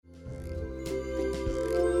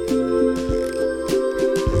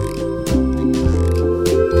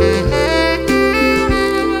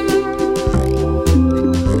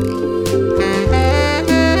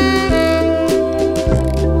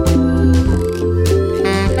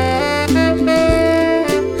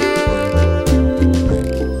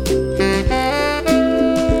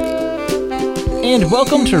and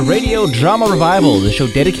welcome to Radio Drama Revival, the show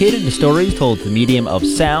dedicated to stories told through the medium of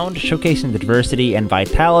sound, showcasing the diversity and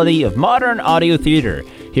vitality of modern audio theater.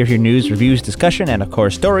 Here your news, reviews, discussion, and of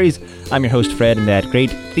course stories. I'm your host Fred, and that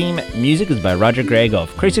great theme music is by Roger Gregg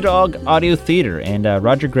of Crazy Dog Audio Theater. And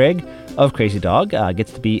Roger Gregg of Crazy Dog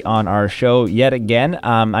gets to be on our show yet again.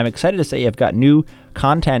 I'm excited to say I've got new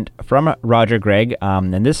content from Roger Gregg,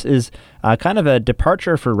 and this is kind of a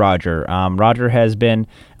departure for Roger. Roger has been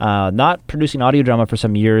not producing audio drama for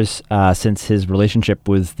some years since his relationship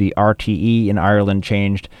with the RTE in Ireland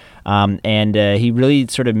changed, and he really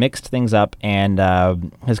sort of mixed things up and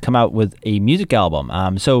has come out with a music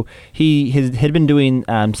album. So he had been doing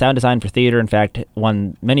sound design for theater. In fact,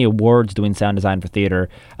 won many awards doing sound design for theater.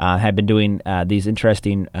 Had been doing these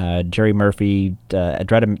interesting Jerry Murphy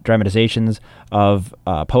dramatizations of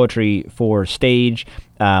poetry for stage,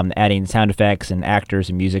 adding sound effects and actors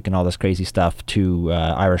and music and all this crazy stuff to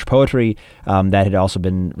Irish poetry. That had also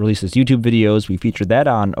been released as YouTube videos. We featured that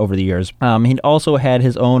on over the years. He'd also had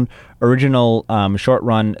his own original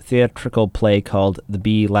short-run theatrical play called The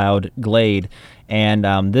Be Loud Glade.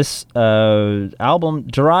 And this album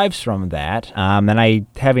derives from that. And I,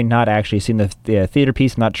 having not actually seen the theater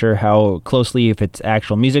piece, I'm not sure how closely, if it's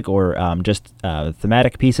actual music or just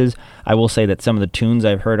thematic pieces. I will say that some of the tunes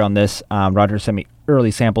I've heard on this, Roger sent me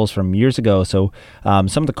early samples from years ago. So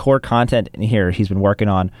some of the core content in here he's been working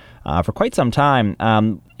on for quite some time.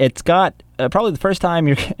 It's got probably the first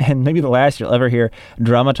time and maybe the last you'll ever hear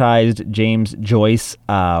dramatized James Joyce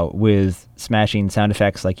with smashing sound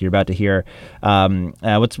effects like you're about to hear.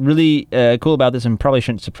 What's really cool about this, and probably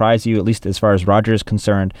shouldn't surprise you, at least as far as Roger is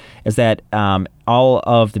concerned, is that all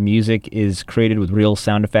of the music is created with real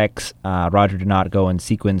sound effects. Roger did not go and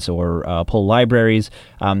sequence or pull libraries,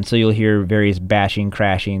 so you'll hear various bashing,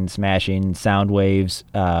 crashing, smashing, sound waves,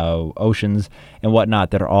 oceans, and whatnot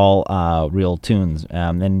that are all real tunes.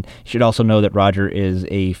 And you should also know that Roger is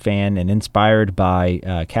a fan and inspired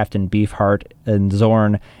by Captain Beefheart and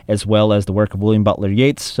Zorn, as well as the work of William Butler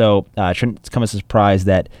Yeats, so it shouldn't come as a surprise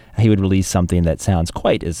that he would release something that sounds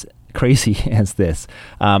quite as crazy as this.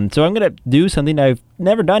 So I'm going to do something I've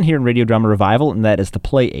never done here in Radio Drama Revival, and that is to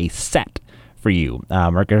play a set for you.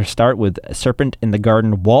 We're going to start with Serpent in the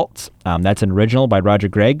Garden Waltz. That's an original by Roger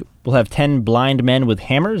Gregg. We'll have 10 Blind Men with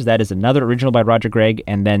Hammers. That is another original by Roger Gregg.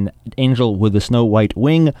 And then Angel with the Snow White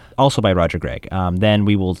Wing, also by Roger Gregg. Then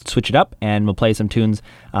we will switch it up and we'll play some tunes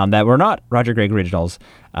that were not Roger Gregg originals.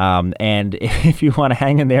 And if you want to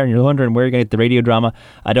hang in there and you're wondering where you're going to get the radio drama,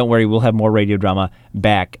 don't worry, we'll have more radio drama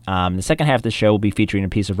back. The second half of the show will be featuring a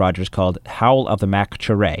piece of Roger's called Howl of the Mac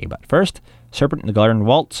Churay. But first, Serpent in the Garden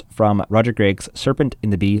Waltz from Roger Gregg's Serpent in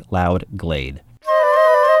the Be Loud Glade.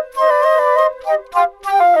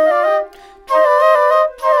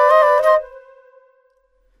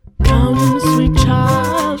 Come, sweet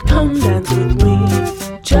child, come dance with me.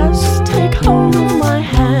 Just take hold of my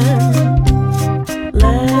hand.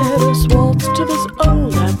 Let us waltz to this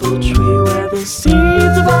old apple tree where the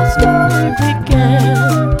seeds of our story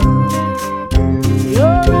began.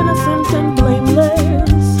 You're innocent and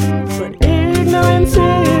blameless, but ignorance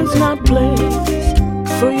is not bliss.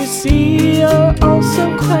 For you see, you're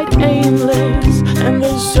also quite aimless, and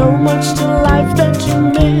there's so much to life that you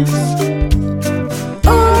miss.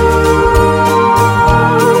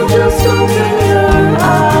 Just open your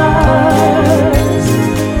eyes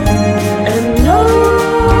and know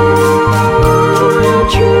you're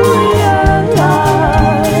truly alive.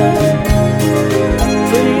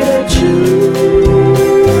 Free to choose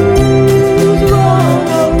wrong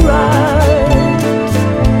or right,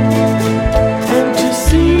 and to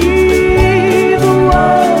see the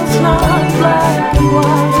world's not black and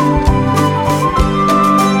white.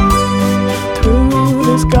 Through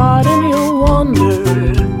this garden you'll wander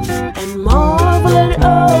and marvel at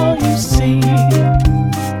all you see.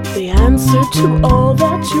 The answer to all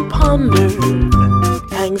that you pondered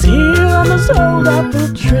hangs here on this old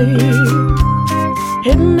apple tree,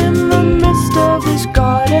 hidden in the midst of this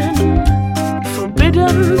garden,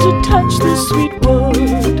 forbidden to touch this sweet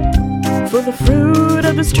wood. For the fruit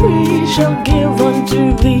of this tree shall give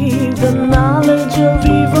unto thee the knowledge of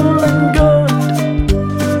evil and good.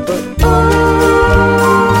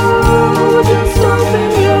 Just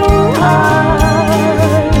open your eyes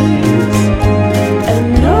and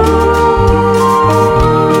know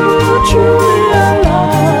you're truly alive.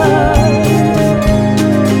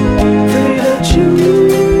 Free to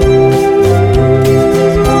choose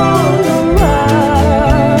wrong or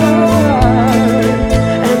right,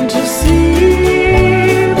 and to see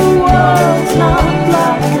the world's not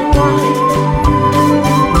black and white.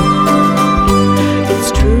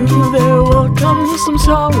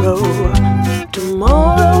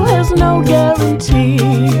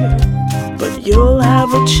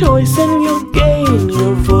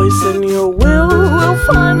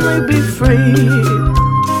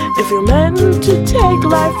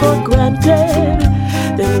 life for granted,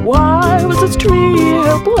 then why was this tree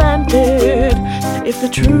here planted? If the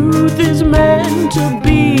truth is meant to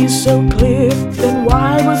be so clear, then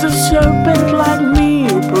why was a serpent like me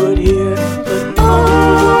put here? But oh,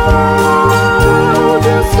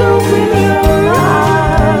 just open your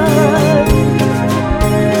eyes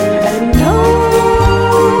and know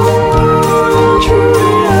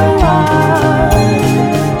truly alive,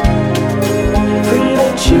 free to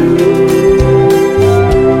choose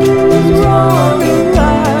wrong and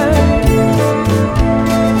right,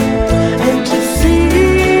 and to see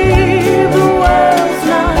the world's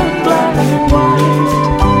not black and white.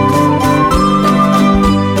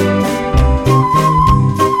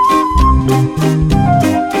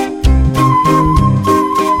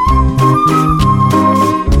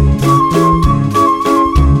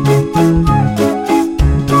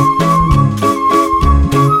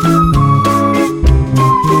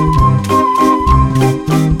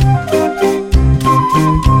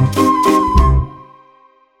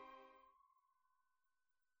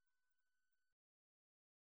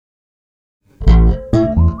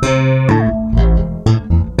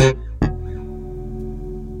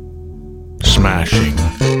 Smashing,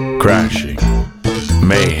 crashing,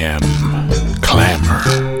 mayhem, clamor.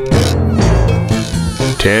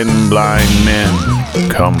 10 blind men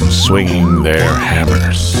come swinging their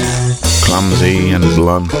hammers, clumsy and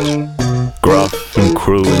blunt, gruff and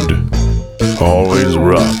crude, always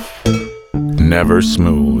rough, never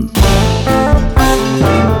smooth.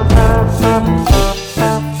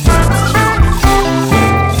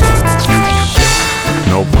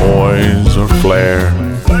 No poise or flair,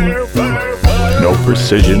 no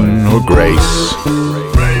precision or grace.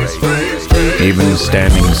 Even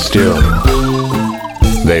standing still,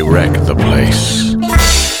 they wreck the place.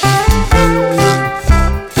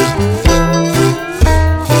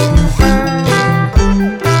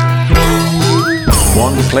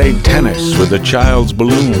 One played tennis with a child's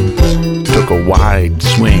balloon, took a wide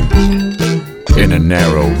swing in a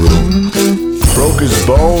narrow room, broke his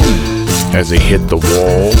bone as he hit the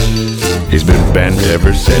wall. He's been bent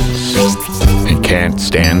ever since and can't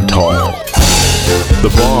stand tall. The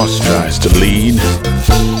boss tries to lead,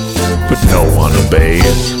 but no one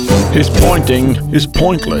obeys. His pointing is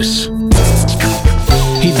pointless.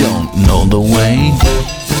 He don't know the way.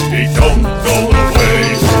 He don't know the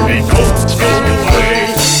way. He don't know the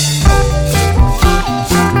way.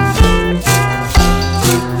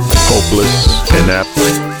 Hopeless, inept,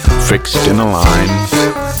 fixed in a line.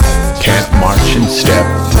 Can't march in step,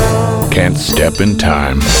 can't step in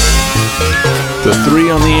time. The three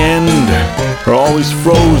on the end are always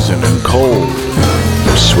frozen and cold.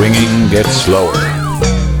 Their swinging gets slower,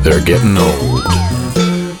 they're getting old.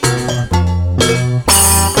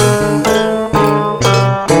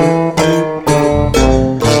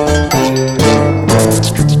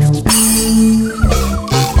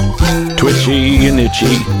 Twitchy and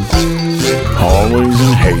itchy, always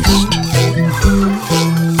in haste.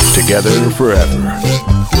 Together forever,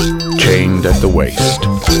 chained at the waist.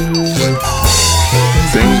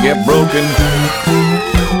 Things get broken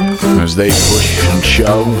as they push and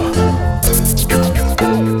shove.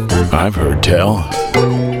 I've heard tell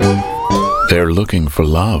they're looking for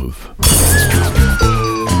love.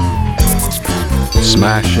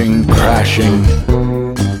 Smashing, crashing,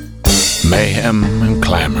 mayhem and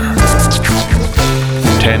clamor.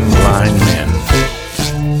 10 blind men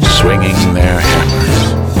swinging their hammers.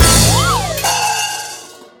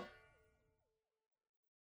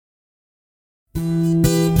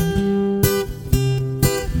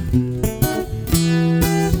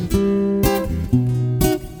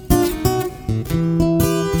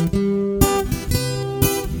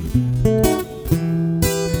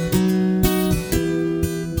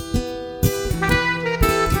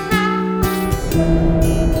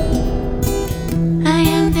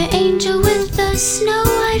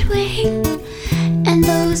 Snow-white wing and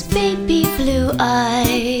those baby blue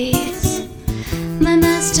eyes. My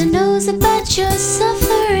master knows about your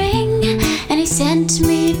suffering, and he sent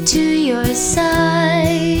me to your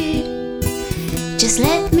side. Just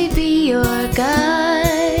let me be your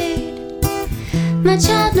guide. My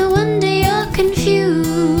child, no wonder you're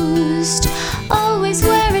confused, always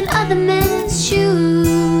wearing other men's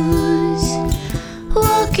shoes,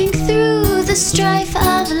 walking through the strife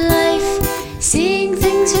of life, seeing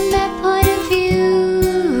things from their point of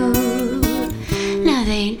view. Now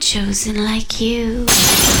they ain't chosen like you.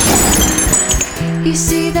 You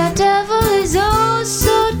see, that devil is oh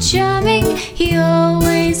so charming. He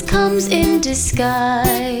always comes in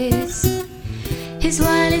disguise. His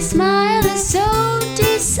wily smile is so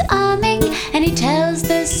disarming, and he tells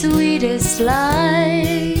the sweetest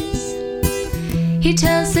lies. He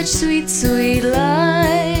tells such sweet, sweet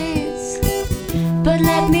lies. But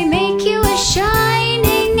let me make you a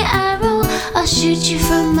shining arrow, I'll shoot you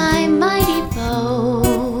from my mighty bow.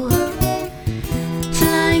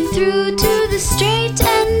 Flying through to the straight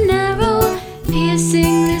and narrow,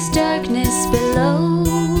 piercing this darkness below.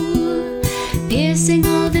 Piercing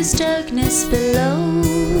all this darkness below.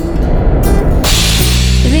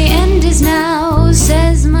 The end is now,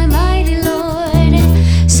 says my mighty Lord.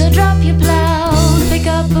 So drop your plow, pick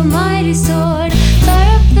up a mighty sword.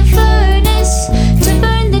 Fire up the furnace to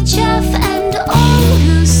burn the chaff, and all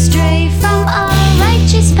who stray from our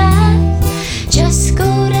righteous path just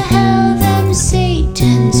go to hell, them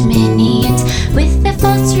Satan's minions, with their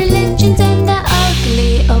false religions and their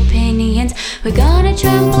ugly opinions. We're gonna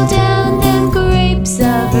trample down them grapes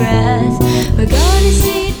of wrath. We're gonna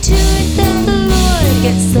see to it that the Lord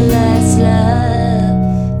gets the last laugh.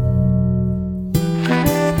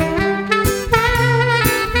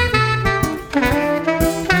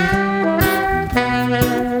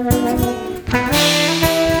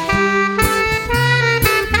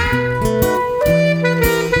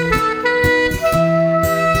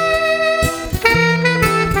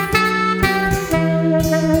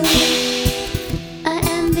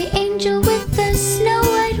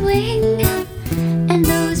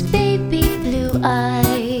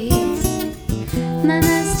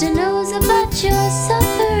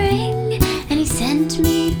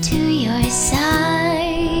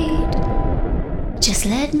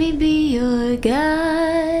 Let me be your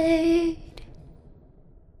guide.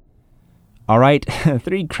 All right,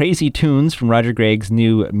 3 crazy tunes from Roger Gregg's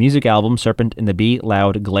new music album, Serpent in the Bee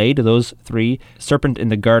Loud Glade. Those 3, Serpent in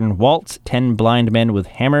the Garden Waltz, 10 Blind Men with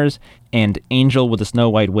Hammers, and Angel with a Snow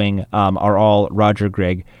White Wing are all Roger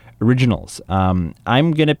Gregg originals. I'm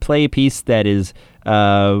going to play a piece that is,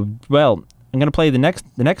 I'm going to play the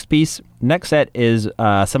next piece. Next set is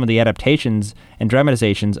some of the adaptations and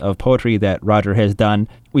dramatizations of poetry that Roger has done.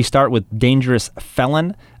 We start with Dangerous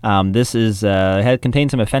Felon. This is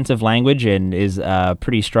contains some offensive language and is a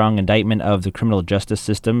pretty strong indictment of the criminal justice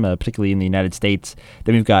system, particularly in the United States.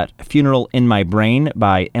 Then we've got Funeral in My Brain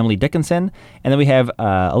by Emily Dickinson. And then we have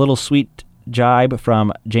a little sweet jibe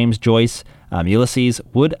from James Joyce, Ulysses,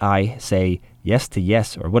 Would I Say Yes to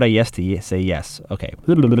Yes, or Would I Yes to Say Yes? Okay.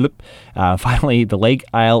 Finally, The Lake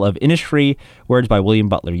Isle of Innisfree, words by William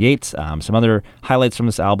Butler Yeats. Some other highlights from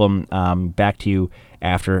this album. Back to you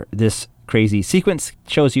after this crazy sequence.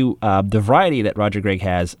 Shows you the variety that Roger Gregg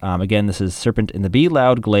has. Again, this is Serpent in the Bee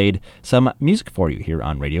Loud Glade. Some music for you here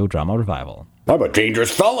on Radio Drama Revival. I'm a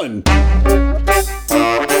dangerous felon.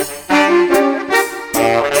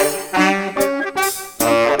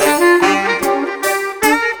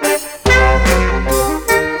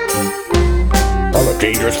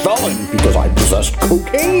 Dangerous felon because I possessed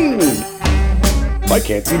cocaine. I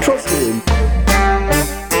can't be trusted.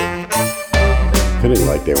 It ain't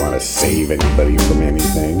like they want to save anybody from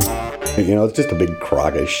anything. You know, it's just a big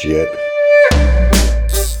crock of shit.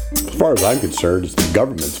 As far as I'm concerned, it's the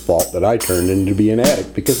government's fault that I turned into be an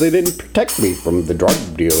addict because they didn't protect me from the drug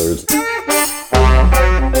dealers. But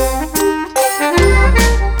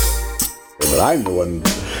I'm the one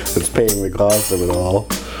that's paying the cost of it all.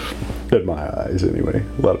 In my eyes, anyway.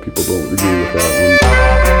 A lot of people don't agree with that one.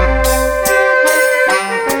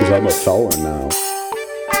 Because I'm a felon now.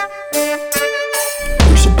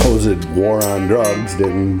 Your supposed war on drugs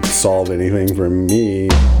didn't solve anything for me.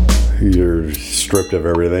 You're stripped of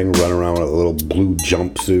everything, run around with a little blue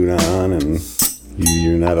jumpsuit on, and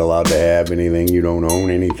you're not allowed to have anything. You don't own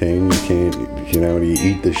anything. You can't, you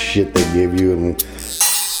eat the shit they give you, and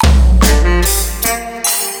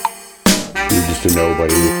you're just a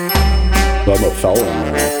nobody. I'm a felon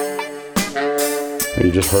now.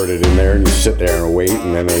 You just heard it in there, and you sit there and wait,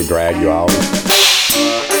 and then they drag you out.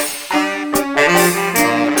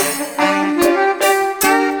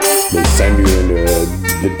 They send you into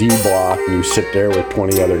the D block, and you sit there with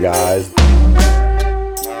 20 other guys.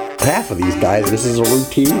 Half of these guys, this is a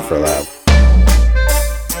routine for them.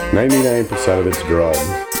 99% of it's drugs.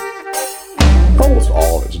 Almost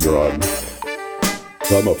all of it's drugs.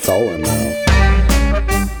 So I'm a felon now.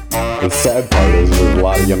 The sad part is there's a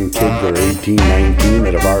lot of young kids that are 18, 19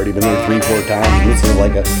 that have already been there 3-4 times, and this is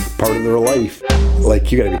like a part of their life.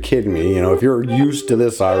 Like, you gotta be kidding me. If you're used to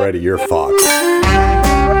this already, you're fucked.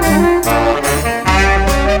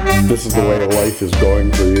 This is the way life is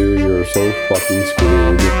going for you. You're so fucking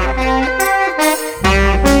screwed.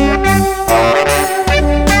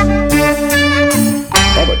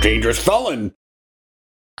 I'm a dangerous felon.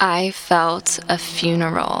 I felt a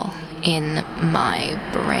funeral in my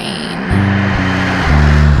brain.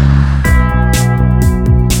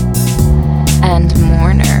 And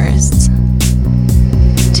mourners,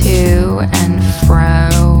 to and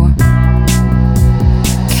fro,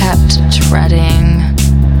 kept treading,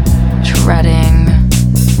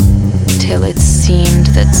 till it seemed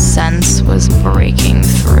that sense was breaking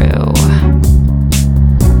through.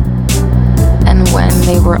 And when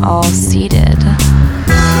they were all seated,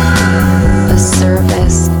 the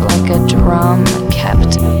service like a drum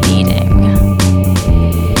kept beating,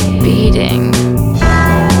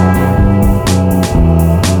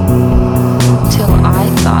 till I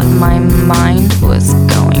thought my mind was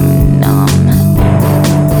going numb.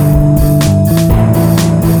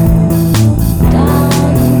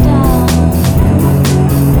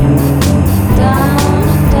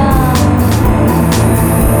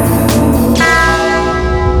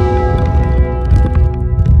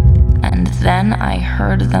 Then I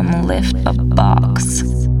heard them lift a box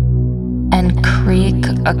and creak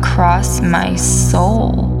across my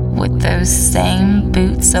soul with those same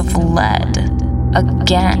boots of lead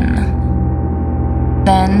again.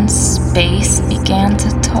 Then space began to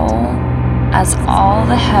toll as all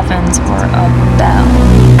the heavens were a bell.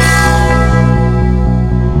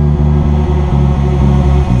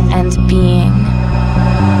 And being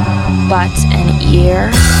but an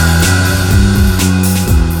ear,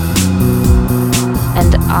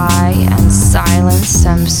 and I and silence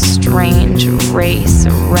some strange race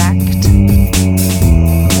wrecked,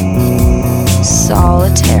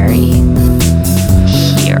 solitary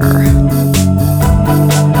here.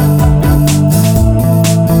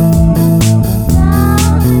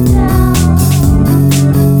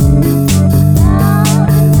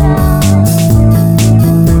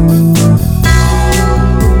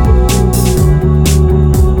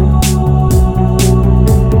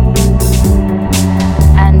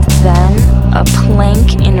 A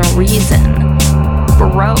plank in reason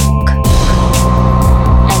broke,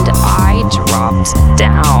 and I dropped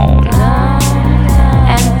down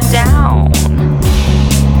and down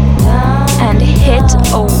and hit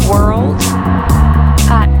a world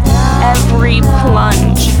at every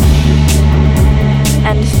plunge,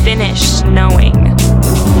 and finished knowing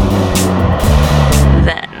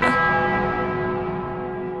then.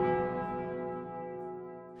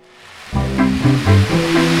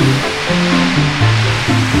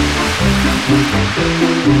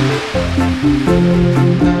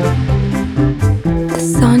 The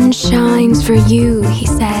sun shines for you, he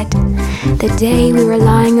said, the day we were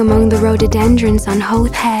lying among the rhododendrons on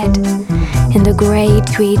Hoath Head, in the grey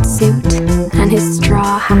tweed suit and his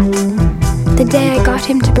straw hat, the day I got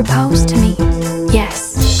him to propose to me, yes.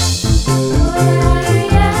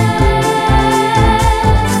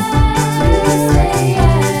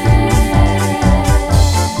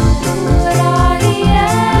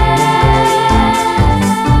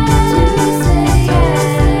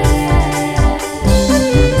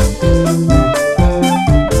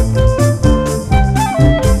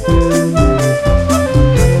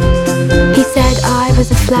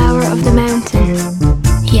 Flower of the mountain,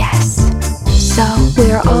 yes. So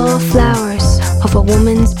we're all flowers of a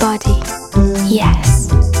woman's body, yes.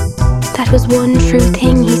 That was one true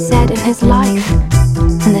thing he said in his life,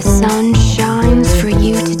 and the sun shines for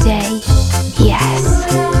you today, yes.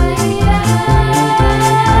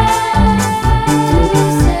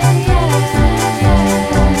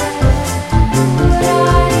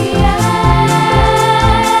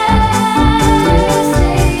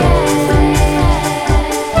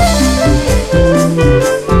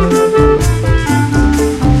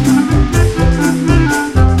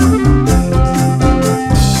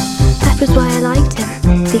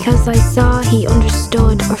 Because I saw he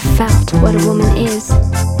understood or felt what a woman is,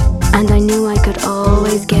 and I knew I could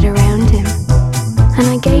always get around him, and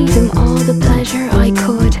I gave him all the pleasure I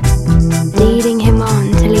could, leading him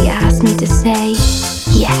on till he asked me to say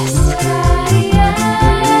yes.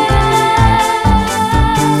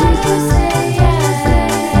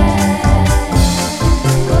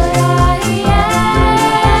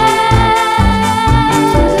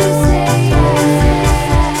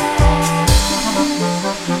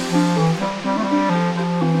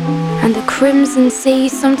 Crimson sea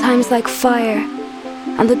sometimes like fire,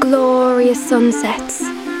 and the glorious sunsets,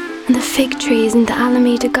 and the fig trees in the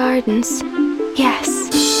Alameda Gardens, yes.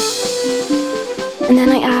 And then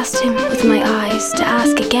I asked him with my eyes to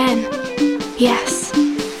ask again, yes.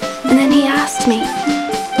 And then he asked me,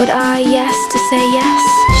 would I yes to say yes?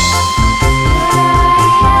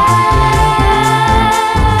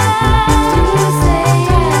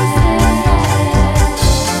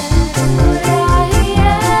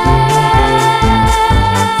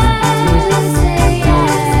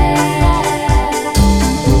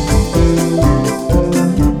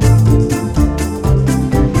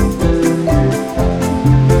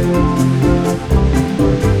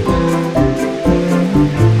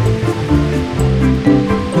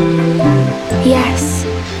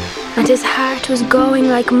 heart was going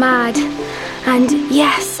like mad. And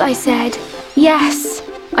yes, I said, yes,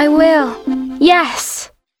 I will, yes.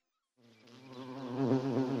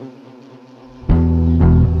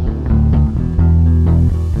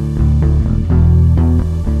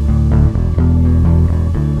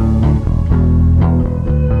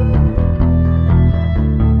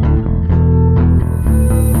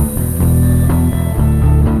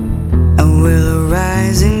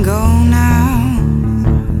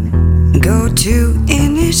 To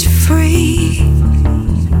Innisfree,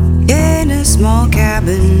 in a small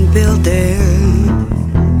cabin built there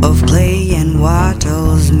of clay and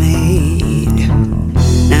wattles made.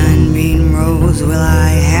 9 bean rows will I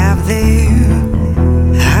have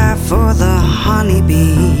there, half for the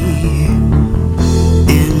honeybee,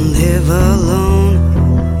 and live alone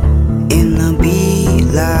in the bee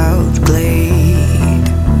loud glade,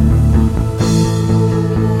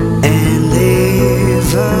 and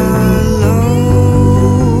live alone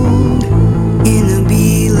in the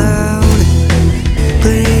bee loud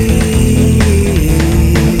glade.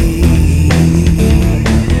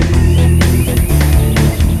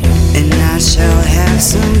 And I shall have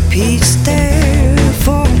some peace there,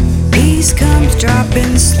 for peace comes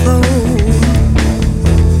dropping slow,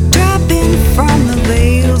 dropping from the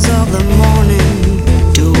veils of the morning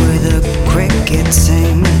to where the cricket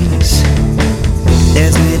sings.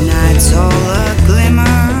 There's midnight's all a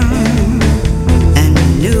glimmer, and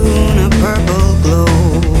noon a purple glow,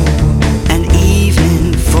 and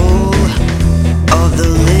evening full of the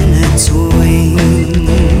linnet's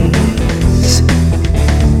wings,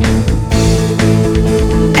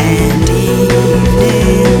 and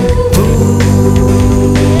evening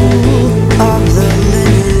full of the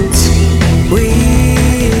linnet's wings.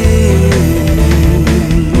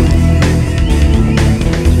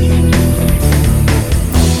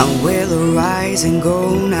 I will arise and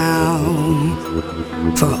go now,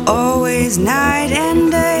 for always night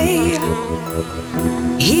and day.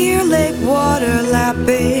 Hear lake water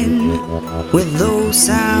lapping with low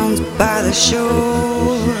sounds by the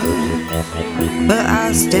shore, but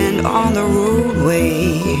I stand on the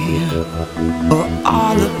roadway or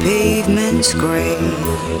on the pavement's gray.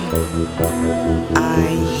 I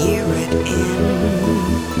hear it in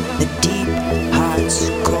the deep heart's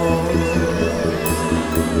core.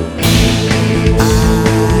 I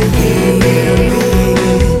hear it in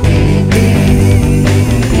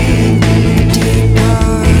deep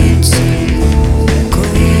heart's core.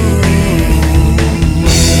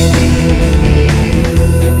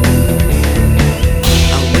 I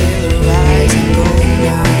will rise and go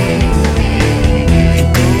now, and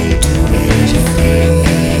go to Innisfree.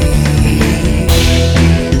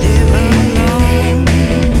 Live alone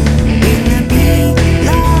in the bee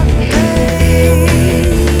loud glade.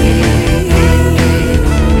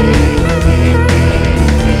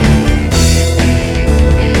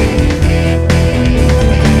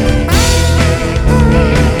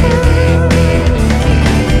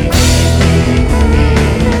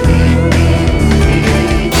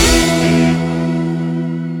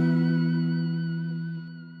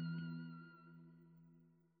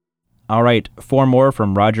 All right, 4 more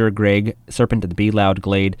from Roger Gregg, Serpent at the Bee Loud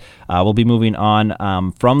Glade. We'll be moving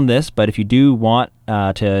on from this, but if you do want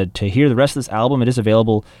to hear the rest of this album, it is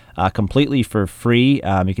available completely for free.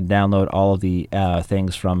 You can download all of the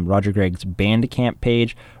things from Roger Gregg's Bandcamp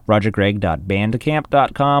page,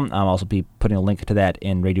 rogergregg.bandcamp.com. I'll also be putting a link to that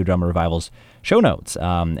in Radio Drama Revival's show notes.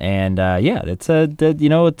 It's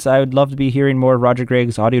I would love to be hearing more of Roger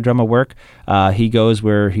Gregg's audio drama work. He goes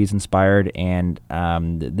where he's inspired, and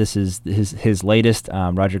this is his latest.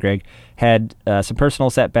 Roger Gregg had some personal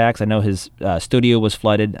setbacks. I know his studio was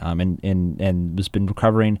flooded, and has been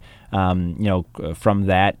recovering, from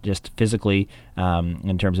that just physically,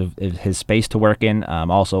 in terms of his space to work in.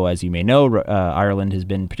 Also, as you may know, Ireland has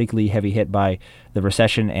been particularly heavy hit by the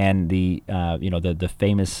recession, and the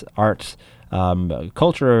famous arts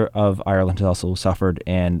culture of Ireland has also suffered,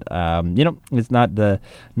 and it's not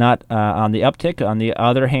on the uptick. On the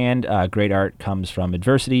other hand, great art comes from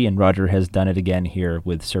adversity, and Roger has done it again here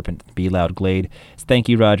with Serpent Bee Loud Glade. So thank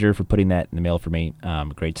you, Roger, for putting that in the mail for me.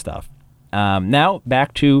 Great stuff. Now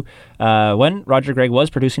back to when Roger Gregg was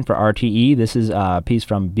producing for RTE. This is a piece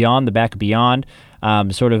from Beyond the Back Beyond.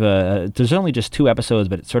 There's only just 2 episodes,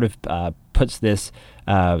 but it sort of puts this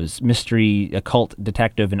mystery occult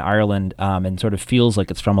detective in Ireland, and sort of feels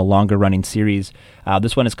like it's from a longer running series.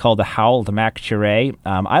 This one is called The Howl of the Mac Tiré.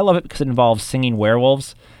 I love it because it involves singing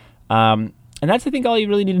werewolves. And that's, I think, all you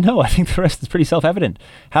really need to know. I think the rest is pretty self-evident.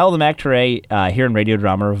 Howl of the Mac Tiré here in Radio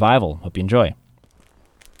Drama Revival. Hope you enjoy.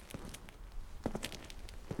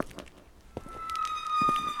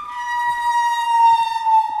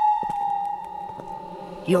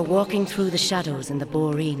 You're walking through the shadows in the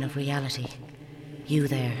boreen of reality. You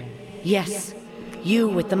there. Yes, you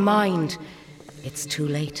with the mind. It's too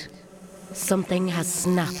late. Something has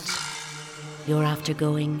snapped. You're after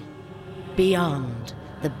going beyond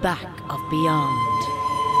the back of beyond.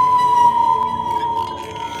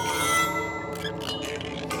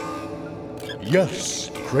 Yes,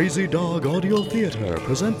 Crazy Dog Audio Theatre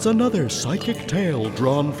presents another psychic tale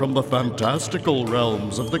drawn from the fantastical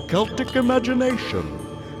realms of the Celtic imagination.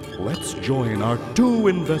 Let's join our two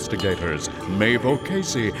investigators, Maeve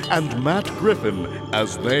O'Casey and Matt Griffin,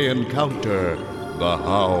 as they encounter the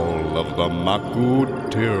howl of the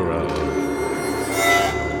Makud Tira.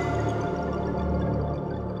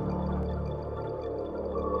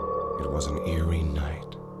 It was an eerie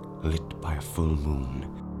night, lit by a full moon.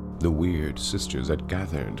 The weird sisters had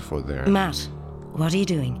gathered for their... Matt, what are you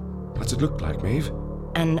doing? What's it look like, Maeve?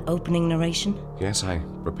 An opening narration? Yes, I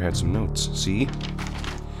prepared some notes, see?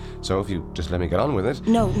 So if you just let me get on with it...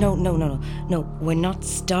 No, we're not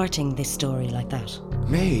starting this story like that.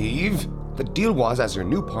 Maeve! The deal was, as your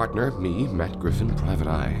new partner, me, Matt Griffin, Private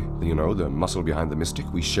Eye, you know, the muscle behind the mystic,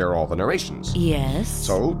 we share all the narrations. Yes?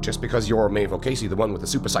 So, just because you're Maeve O'Casey, the one with the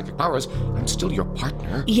super psychic powers, I'm still your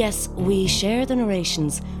partner. Yes, we share the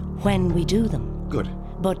narrations when we do them. Good.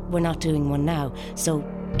 But we're not doing one now, so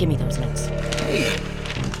give me those notes. Hey!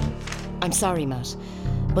 I'm sorry, Matt,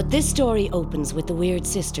 but this story opens with the weird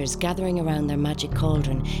sisters gathering around their magic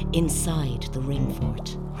cauldron inside the ring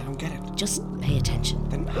fort. I don't get it. Just pay attention.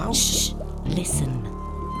 Then how? Shh! Listen.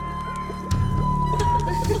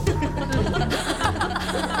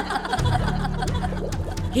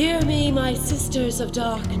 Hear me, my sisters of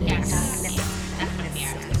darkness.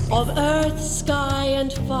 Of earth, sky,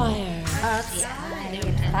 and fire.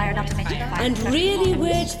 And really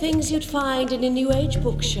weird things you'd find in a New Age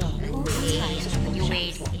bookshop.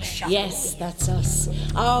 Yes, that's us.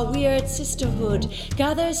 Our weird sisterhood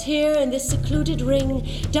gathers here in this secluded ring,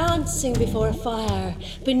 dancing before a fire,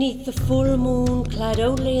 beneath the full moon, clad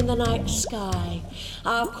only in the night sky.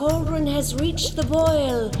 Our cauldron has reached the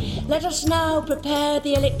boil. Let us now prepare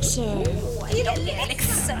the elixir.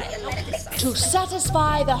 To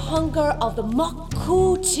satisfy the hunger of the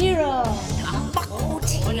Makud Tira.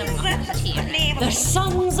 The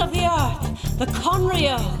sons of the earth, the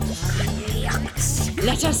Conria.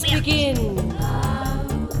 Let us begin.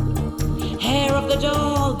 Hair of the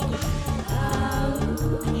dog,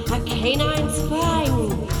 a canine's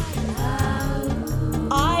fang,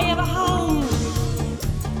 eye of a hound,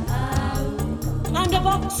 and a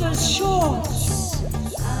boxer's shorts.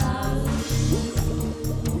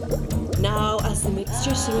 Now, as the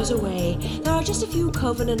mixture simmers away, there are just a few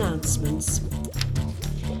coven announcements.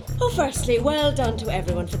 Oh, firstly, well done to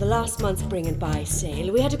everyone for the last month's Bring and Buy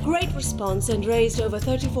sale. We had a great response and raised over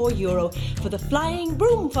 €34 for the Flying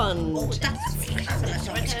Broom Fund.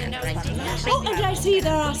 Oh, and I see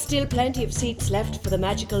there are still plenty of seats left for the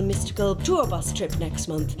magical, mystical tour bus trip next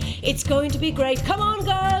month. It's going to be great. Come on,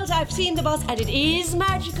 girls, I've seen the bus and it is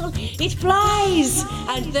magical. It flies,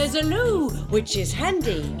 and there's a loo, which is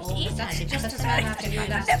handy.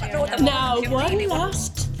 Now, one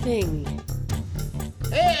last thing.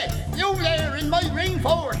 Hey, you there in my ring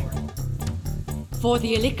fort! For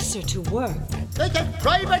the elixir to work, Is it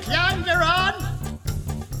private land you're on?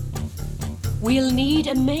 we'll need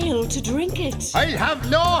a male to drink it. I'll have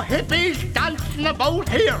no hippies dancing about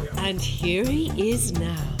here. And here he is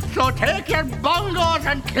now. So take your bongos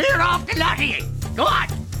and clear off the lot of ye. Go on,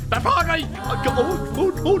 before I...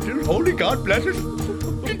 Oh, dear holy God bless us.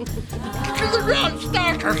 To the round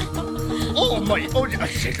starters. Oh, my... Oh,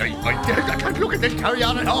 shit, I can't look at this carry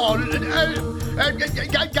on at all.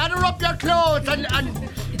 Gather up your clothes and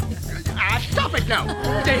stop it now.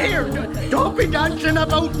 Here, don't be dancing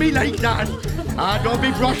about me like that. Don't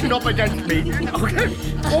be brushing up against me. Okay?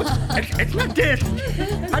 Oh, it's not this.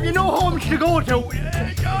 Have you no homes to go to?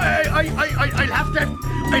 I'll have to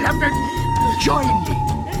join you.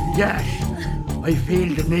 Yes, I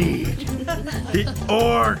feel the need. The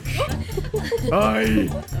urge. I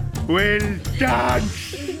will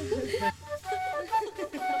dance.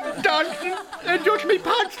 Dancing and just me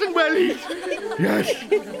pants and wellies.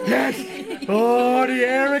 Yes. Oh, the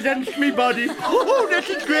air against me body. Oh, this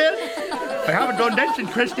is great. I haven't done that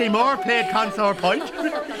since Christy Moore played Consort Point.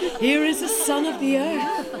 Here is the son of the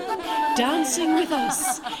earth, dancing with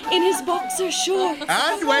us in his boxer shorts.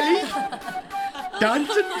 And wellies.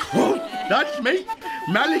 Dancing. Oh, that's me.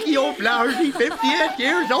 Malachi O'Flaherty, 58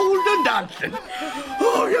 years old and dancing.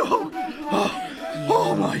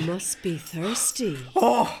 Oh my. You must be thirsty.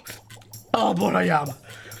 Oh, but I am.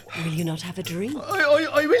 Will you not have a drink?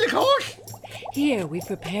 I will, of course. Here, we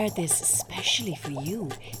prepared this especially for you.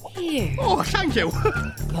 Here. Oh, thank you.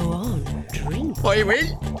 Go on, drink. I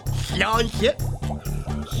will. Thank you.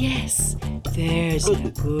 Yes, there's a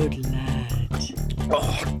good lad.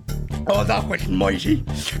 Oh, that was mighty.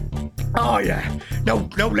 Oh, yeah. Now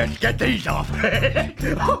let's get these off.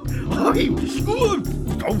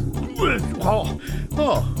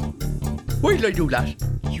 Why did I do that?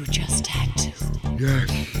 You just had to. Yes.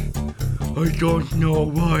 I don't know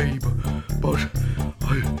why, but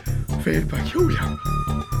I feel peculiar.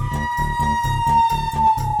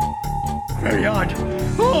 Very odd.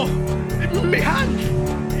 Oh, my hands.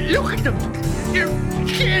 Look at them. They're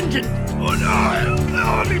changing. Oh, no.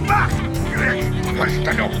 Oh, my back.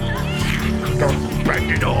 Stand up. Don't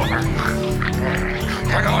bend it over.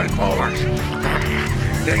 Turn all forward.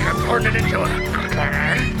 They can turn it into a...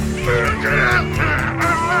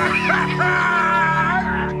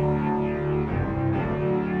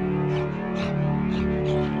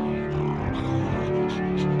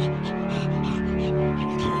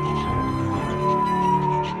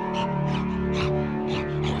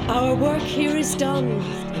 Our work here is done.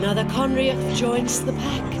 Another Conriach joins the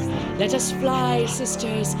pack. Let us fly,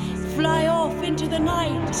 sisters. Fly off into the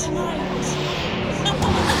night.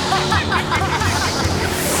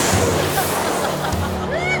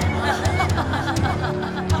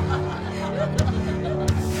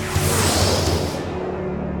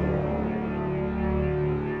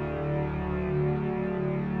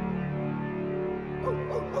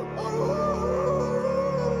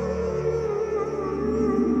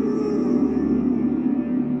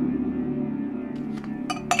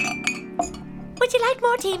 Would you like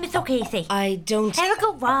more tea, Miss O'Casey? I don't... There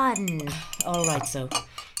go one. All right, so.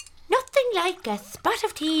 Nothing like a spot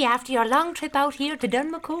of tea after your long trip out here to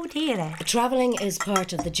Dunmacoo Theatre. Travelling is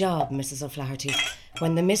part of the job, Mrs. O'Flaherty.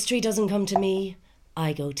 When the mystery doesn't come to me,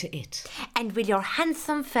 I go to it. And will your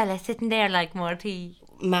handsome fella sitting there like more tea?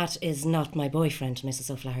 Matt is not my boyfriend, Mrs.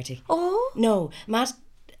 O'Flaherty. Oh? No, Matt...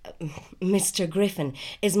 Mr. Griffin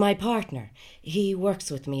is my partner. He works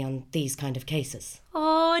with me on these kind of cases.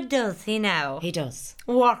 Oh, does he now? He does.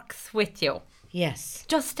 Works with you? Yes.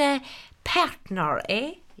 Just a partner,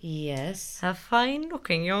 eh? Yes. A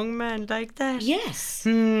fine-looking young man like that? Yes.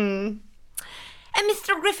 And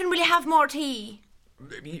Mr. Griffin, will you have more tea?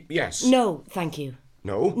 Yes. No, thank you.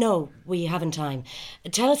 No? No, we haven't time.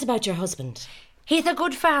 Tell us about your husband. He's a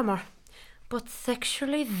good farmer, but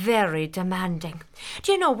sexually very demanding.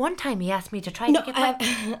 Do you know, one time he asked me to try to get back...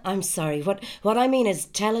 I'm sorry. What I mean is,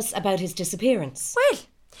 tell us about his disappearance. Well,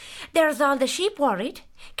 there's all the sheep worried,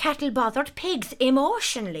 cattle bothered, pigs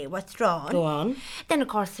emotionally withdrawn. Go on. Then, of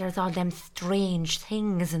course, there's all them strange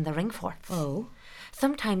things in the ringforts. Oh?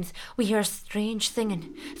 Sometimes we hear strange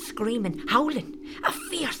singing, screaming, howling. A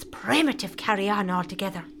fierce, primitive carry-on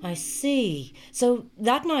altogether. I see. So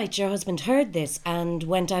that night your husband heard this and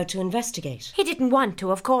went out to investigate. He didn't want to,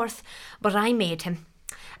 of course, but I made him.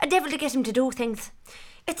 A devil to get him to do things.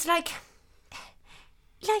 It's like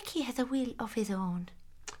he has a will of his own.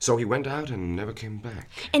 So he went out and never came back.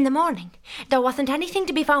 In the morning, there wasn't anything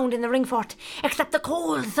to be found in the ringfort except the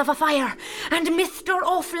coals of a fire and Mr.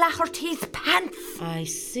 O'Flaherty's pants. I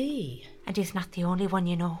see. And he's not the only one,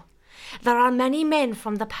 you know. There are many men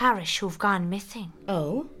from the parish who've gone missing.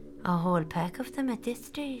 Oh? A whole pack of them at this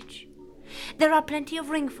stage. There are plenty of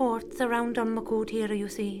ringforts around Dunmacoo here, you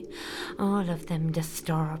see. All of them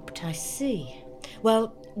disturbed. I see.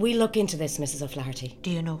 Well, we'll look into this, Mrs. O'Flaherty.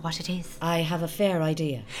 Do you know what it is? I have a fair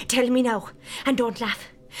idea. Tell me now, and don't laugh.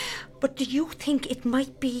 But do you think it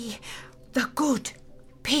might be the good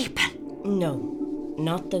people? No,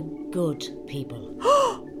 not the good people.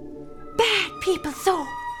 Bad people, so?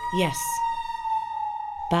 Yes.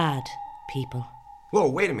 Bad people. Whoa,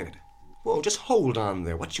 wait a minute. Whoa, just hold on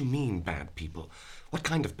there. What do you mean, bad people? What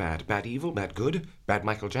kind of bad? Bad evil? Bad good? Bad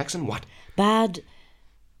Michael Jackson? What? Bad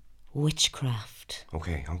witchcraft.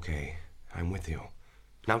 Okay. I'm with you.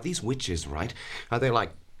 Now, these witches, right? Are they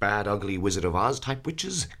like bad, ugly Wizard of Oz type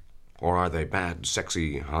witches? Or are they bad,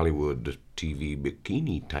 sexy Hollywood TV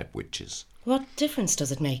bikini type witches? What difference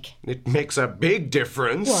does it make? It makes a big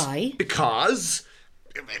difference. Why? Because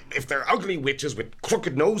if they're ugly witches with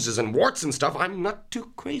crooked noses and warts and stuff, I'm not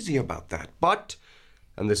too crazy about that. But,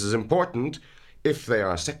 and this is important, if they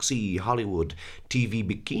are sexy Hollywood TV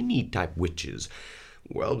bikini type witches,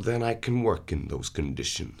 well, then I can work in those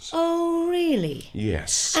conditions. Oh, really?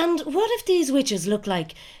 Yes. And what if these witches look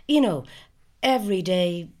like,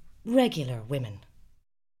 everyday, regular women?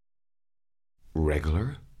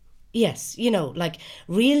 Regular? Yes, like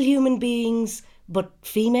real human beings, but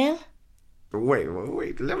female?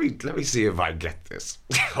 Wait, let me see if I get this.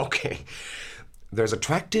 Okay. there's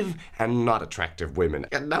attractive and not attractive women.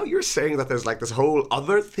 And now you're saying that there's like this whole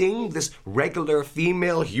other thing, this regular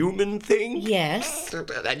female human thing? Yes.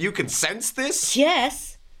 And you can sense this?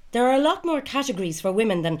 Yes. There are a lot more categories for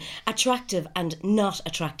women than attractive and not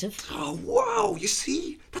attractive. Oh, wow. You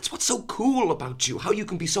see? That's what's so cool about you. How you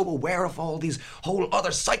can be so aware of all these whole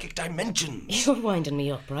other psychic dimensions. You're winding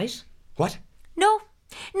me up, right? What?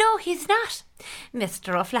 No, he's not.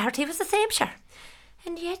 Mr. O'Flaherty was the same, sure.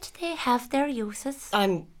 And yet they have their uses.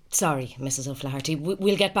 I'm sorry, Mrs. O'Flaherty.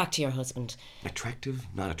 We'll get back to your husband. Attractive,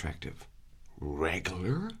 not attractive.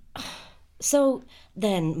 Regular? So,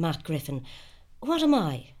 then, Matt Griffin, what am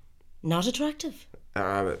I? Not attractive?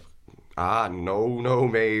 No,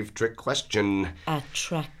 Maeve. Trick question.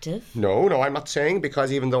 Attractive? No, I'm not saying,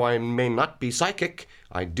 because even though I may not be psychic,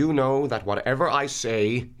 I do know that whatever I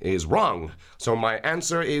say is wrong. So my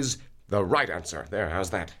answer is the right answer. There, how's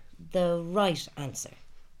that? The right answer.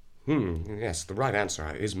 Yes, the right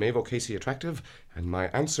answer. Is Maeve O'Casey attractive? And my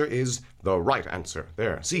answer is the right answer.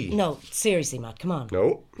 There, see? No, seriously, Matt, come on.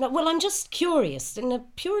 No? Well, I'm just curious, in a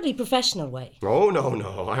purely professional way. No,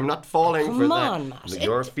 I'm not falling for that. Come on, Matt.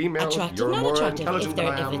 You're female, attractive, you're not more attractive. intelligent than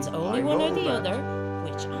I am. If it's only I one or know the that.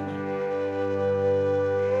 other, which am I?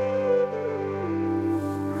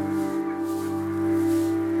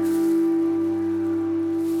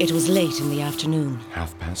 It was late in the afternoon.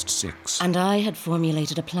 6:30. And I had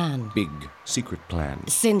formulated a plan. Big, secret plan.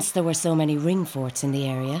 Since there were so many ring forts in the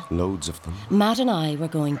area, Loads of them. Matt and I were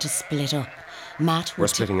going to split up. Matt We're would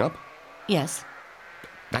splitting up? Yes.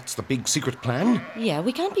 That's the big secret plan? Yeah,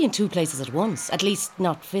 we can't be in two places at once. At least,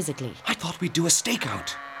 not physically. I thought we'd do a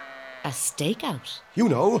stakeout. A stakeout? You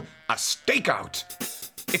know, a stakeout.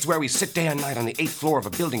 It's where we sit day and night on the 8th floor of a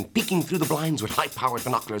building, peeking through the blinds with high-powered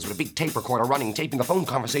binoculars with a big tape recorder running, taping the phone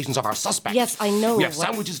conversations of our suspects. Yes, I know. We have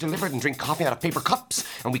sandwiches delivered and drink coffee out of paper cups,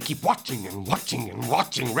 and we keep watching and watching and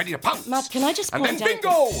watching, ready to pounce. Matt, can I just And point then out...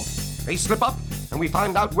 bingo! They slip up, and we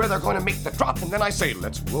find out where they're going to make the drop, and then I say,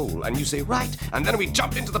 let's roll, and you say, right, and then we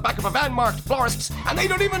jump into the back of a van marked florists, and they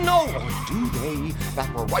don't even know, or do they, that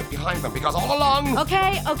we're right behind them, because all along...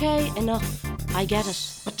 Okay, enough. I get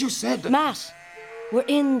it. But you said... Matt, we're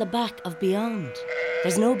in the back of Beyond.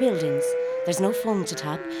 There's no buildings, there's no phone to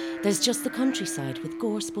tap, there's just the countryside with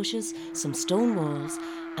gorse bushes, some stone walls,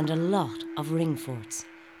 and a lot of ring forts.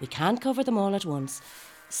 We can't cover them all at once,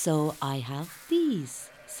 so I have these.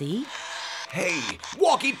 See? Hey,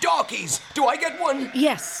 walkie-talkies! Do I get one?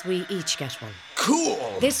 Yes, we each get one. Cool!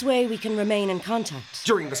 This way we can remain in contact.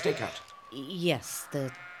 During the stakeout? Yes, the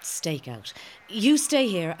stakeout. You stay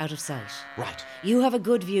here out of sight. Right. You have a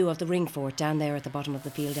good view of the ring fort down there at the bottom of the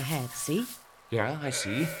field ahead, see? Yeah, I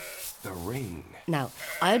see. The ring. Now,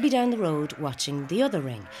 I'll be down the road watching the other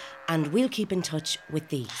ring, and we'll keep in touch with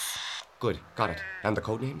these. Good, got it. And the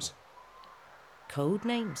code names? Code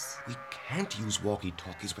names? We can't use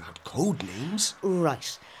walkie-talkies without code names.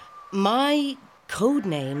 Right. My code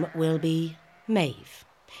name will be Maeve.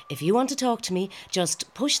 If you want to talk to me,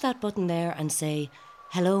 just push that button there and say,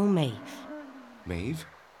 hello, Maeve. Maeve?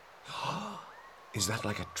 Is that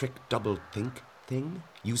like a trick double think thing?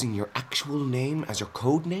 Using your actual name as your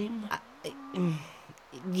code name?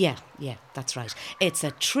 Yeah, that's right. It's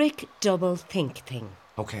a trick double think thing.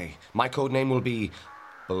 Okay, my code name will be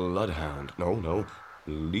Bloodhound. No.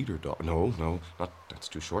 Leader Dog. No, not that's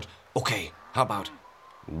too short. Okay, how about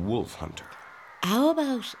Wolf Hunter? How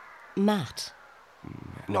about Matt?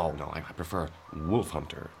 No, I prefer Wolf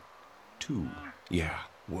Hunter 2. Yeah,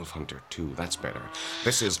 Wolf Hunter 2, that's better.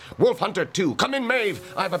 This is Wolf Hunter 2. Come in,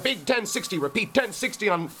 Maeve. I have a big 1060. Repeat, 1060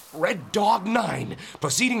 on Red Dog 9.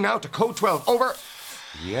 Proceeding now to code 12. Over.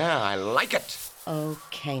 Yeah, I like it.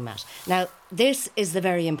 Okay, Matt. Now, this is the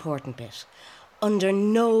very important bit. Under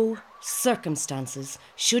no circumstances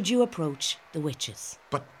should you approach the witches.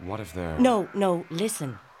 But what if they're... No,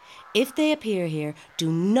 listen. If they appear here,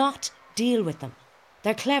 do not deal with them.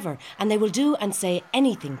 They're clever, and they will do and say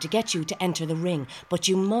anything to get you to enter the ring, but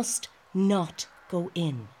you must not go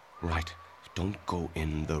in. Right. Don't go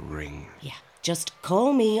in the ring. Yeah. Just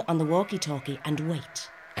call me on the walkie-talkie and wait.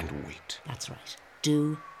 And wait. That's right.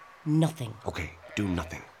 Do nothing. Okay, do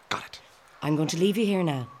nothing. Got it. I'm going to leave you here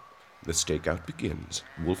now. The stakeout begins.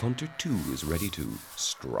 Wolf Hunter 2 is ready to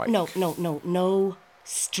strike. No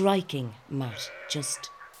striking, Matt. Just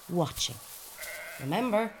watching.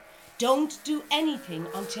 Remember, don't do anything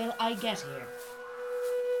until I get here.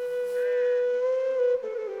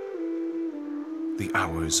 The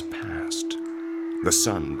hours passed. The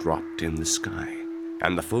sun dropped in the sky,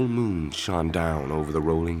 and the full moon shone down over the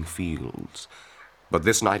rolling fields. But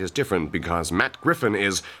this night is different because Matt Griffin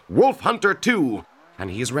is Wolf Hunter 2, and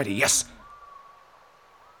he is ready, yes.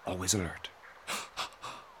 Always alert.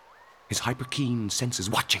 his hyper-keen senses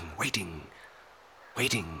watching, waiting.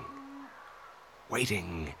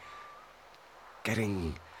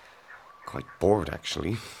 Getting quite bored,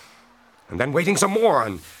 actually. And then waiting some more,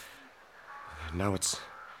 and now it's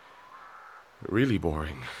really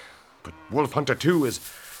boring. But Wolf Hunter 2 is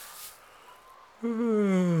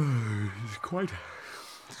quite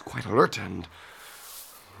alert and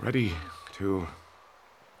ready to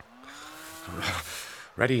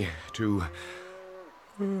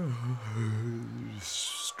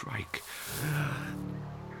strike.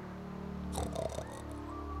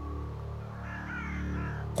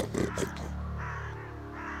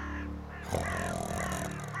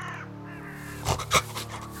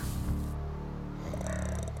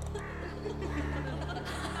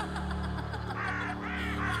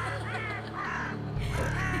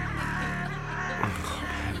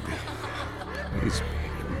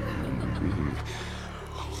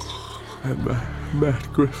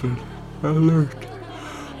 Matt Griffin, alert.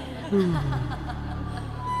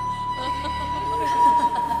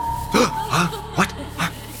 What?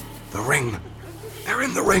 The ring. They're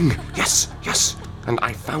in the ring. Yes. And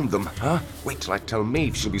I found them, Wait till I tell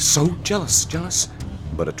Maeve. She'll be so jealous,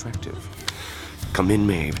 but attractive. Come in,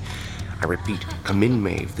 Maeve. I repeat, come in,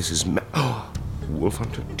 Maeve. This is Wolf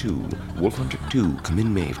Hunter 2. Wolf Hunter 2. Come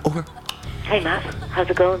in, Maeve. Over. Hey, Matt. How's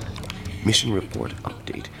it going? Mission report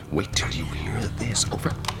update. Wait till you hear this.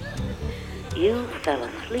 Over. You fell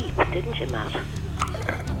asleep, didn't you, Matt?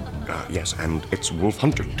 Yes, and it's Wolf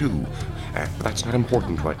Hunter 2. But that's not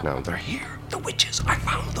important right now. They're here. The witches. I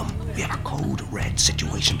found them. We have a code red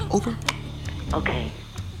situation. Over. Okay.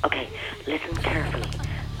 Listen carefully.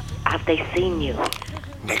 Have they seen you?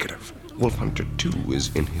 Negative. Wolf Hunter 2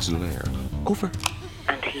 is in his lair. Over.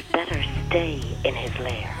 And he'd better stay in his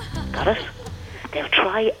lair. Got it? They'll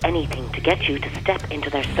try anything to get you to step into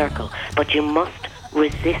their circle, but you must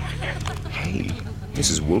resist. Hey, this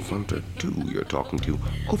is Wolf Hunter 2 you're talking to.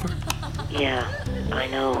 Over. Yeah, I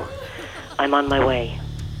know. I'm on my way.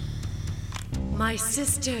 My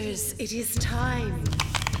sisters, it is time.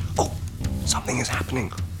 Oh, something is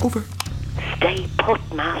happening. Over. Stay put,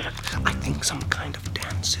 Matt. I think some kind of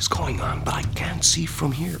dance is going on, but I can't see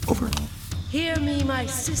from here. Over. Hear me, my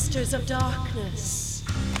sisters of darkness.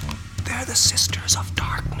 They're the Sisters of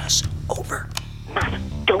Darkness. Over. Matt,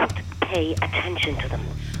 don't pay attention to them.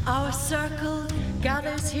 Our circle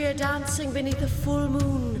gathers here dancing beneath the full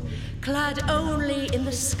moon, clad only in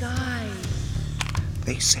the sky.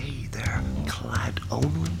 They say they're clad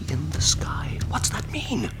only in the sky. What's that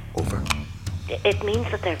mean? Over. It means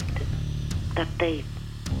that they...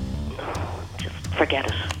 just forget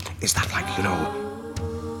it. Is that like,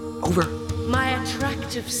 over? My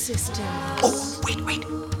attractive sisters. Oh, wait.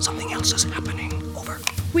 Something else is happening. Over.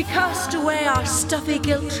 We cast away our stuffy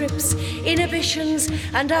guilt trips, inhibitions,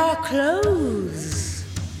 and our clothes.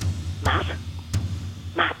 Matt,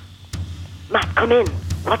 come in.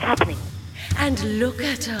 What's happening? And look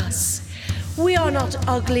at us. We are not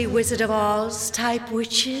ugly Wizard of Oz type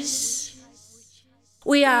witches.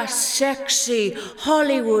 We are sexy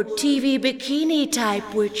Hollywood TV bikini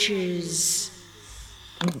type witches.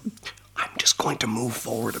 I'm just going to move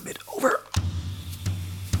forward a bit. Over.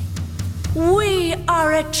 We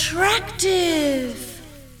are attractive.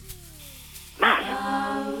 Matt,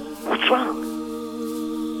 what's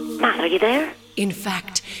wrong? Matt, are you there? In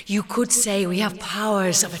fact, you could say we have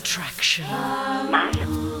powers of attraction.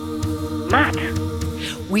 Matt?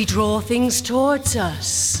 We draw things towards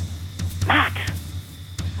us. Matt,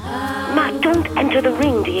 don't enter the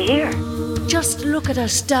ring, do you hear? Just look at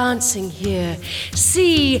us dancing here.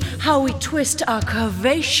 See how we twist our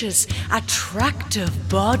curvaceous, attractive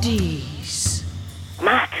bodies.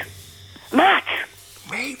 Matt!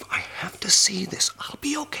 Maeve, I have to see this. I'll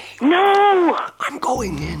be okay. No! I'm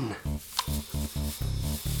going in.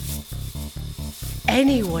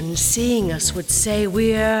 Anyone seeing us would say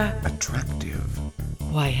we're... attractive.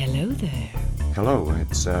 Why, hello there. Hello,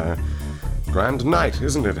 it's, grand night,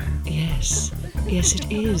 isn't it? Yes,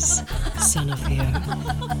 it is, son of the earth.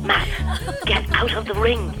 Matt, get out of the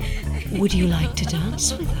ring. Would you like to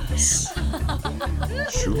dance with us?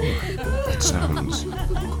 Sure, it sounds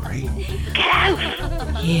great. Get out!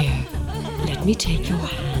 Here, let me take your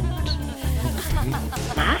hand.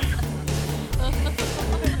 Matt?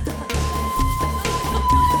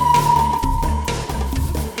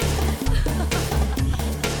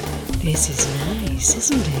 This is nice,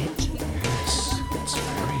 isn't it? Yes, it's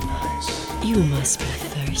very nice. You must be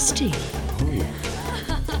thirsty. Oh,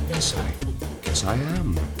 yes, I guess I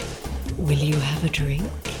am. Will you have a drink?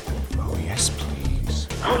 Oh, yes, please.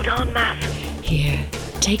 Hold on, Matt. Here,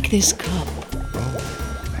 take this cup. Oh,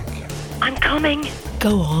 thank you. I'm coming.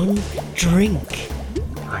 Go on, drink.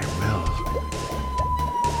 I will.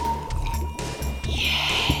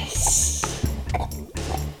 Yes.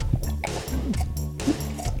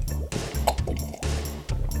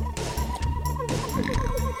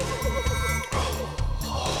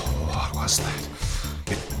 What was that?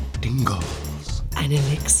 It tingles. An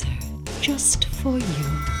elixir just for you.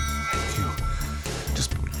 Thank you.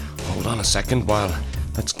 Just hold on a second while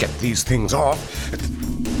let's get these things off.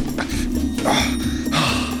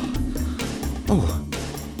 Oh,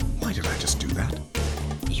 why did I just do that?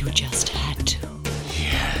 You just had to.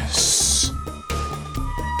 Yes.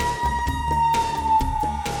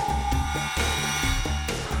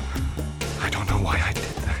 I don't know why I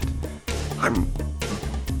did that. I'm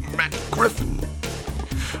Matt Griffin.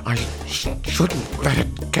 I shouldn't let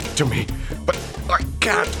it get to me, but I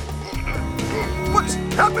can't. What's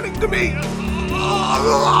happening to me?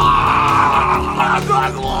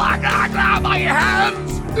 My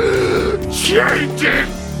hands changing.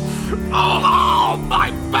 Oh, my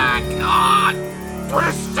back.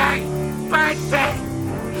 Twisting,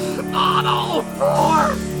 bending on all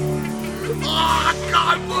fours.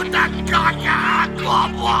 God, put that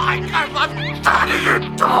club like I'm turning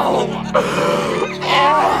into. Oh, God.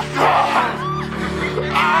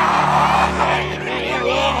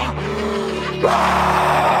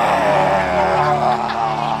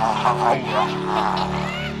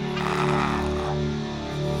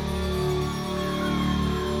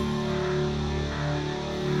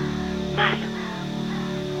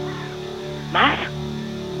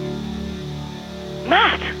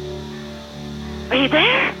 Matt? Are you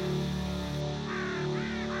there?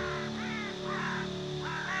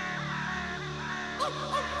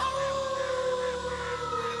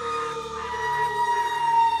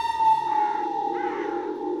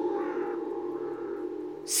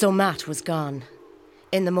 So Matt was gone.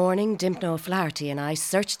 In the morning, Dimpno O'Flaherty and I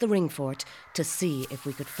searched the ring fort to see if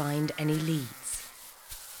we could find any leads.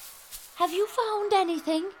 Have you found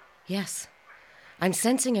anything? Yes. I'm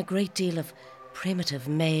sensing a great deal of primitive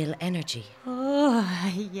male energy. Oh,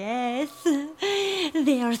 yes.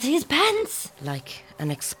 There's his pants. Like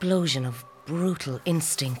an explosion of brutal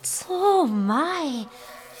instincts. Oh, my.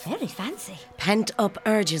 Very fancy. Pent-up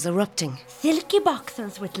urges erupting. Silky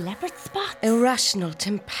boxers with leopard spots. Irrational,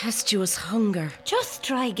 tempestuous hunger. Just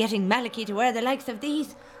try getting Malachi to wear the likes of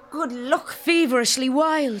these. Good luck. Feverishly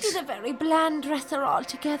wild. He's a very bland dresser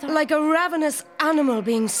altogether. Like a ravenous animal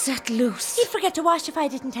being set loose. He'd forget to wash if I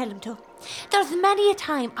didn't tell him to. There's many a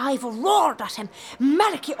time I've roared at him.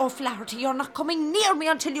 Malachi O'Flaherty, you're not coming near me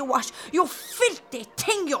until you wash. You filthy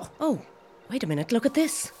thing, you. Oh, wait a minute, look at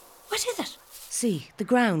this. What is it? See, the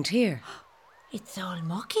ground here. It's all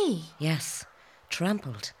mucky. Yes,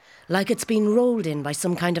 trampled. Like it's been rolled in by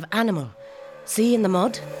some kind of animal. See, in the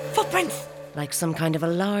mud? Footprints. Like some kind of a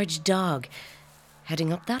large dog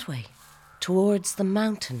heading up that way, towards the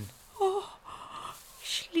mountain. Oh,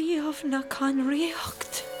 Sliabh na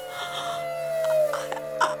Conriocht.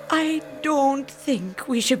 I don't think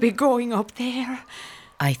we should be going up there.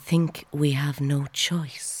 I think we have no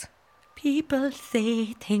choice. People say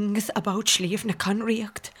things about Sliabh na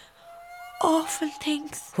Conriocht. Awful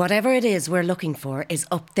things. Whatever it is we're looking for is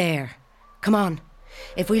up there. Come on.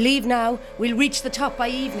 If we leave now, we'll reach the top by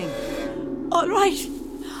evening. All right,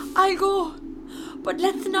 I'll go. But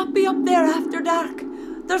let's not be up there after dark.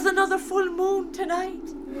 There's another full moon tonight.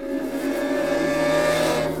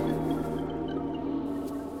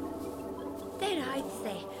 Then I'd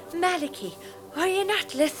say, Malachi, are you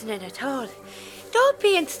not listening at all? Don't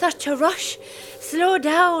be in such a rush. Slow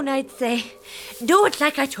down, I'd say. Do it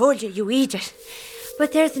like I told you, you idiot.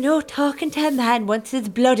 But there's no talking to a man once his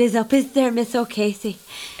blood is up, is there, Miss O'Casey?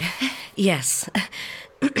 Yes.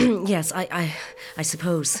 Yes, I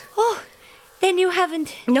suppose. Oh, then you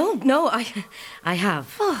haven't... No, I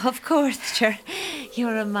have. Oh, of course, sure.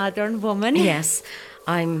 You're a modern woman. Yes,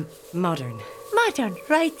 I'm modern. Modern,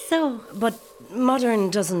 right so. But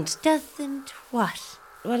modern doesn't... Doesn't what?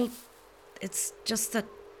 Well, it's just that...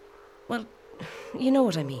 Well, you know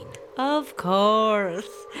what I mean. Of course.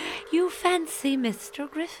 You fancy Mr.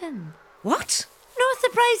 Griffin. What? No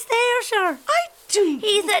surprise there, sure. I do.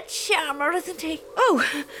 He's a charmer, isn't he? Oh,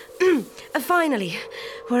 finally,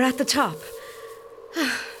 we're at the top.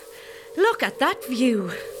 Look at that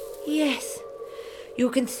view. Yes. You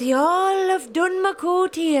can see all of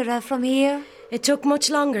Dunmacotira from here. It took much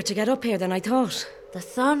longer to get up here than I thought. The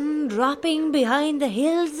sun dropping behind the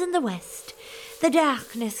hills in the west. The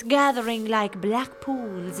darkness gathering like black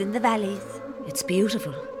pools in the valleys. It's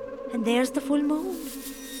beautiful. And there's the full moon.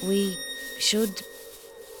 We should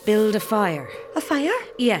build a fire. A fire?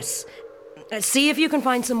 Yes. See if you can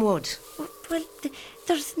find some wood. Well,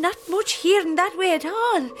 there's not much here in that way at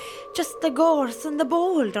all. Just the gorse and the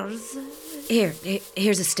boulders.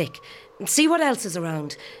 Here's a stick. See what else is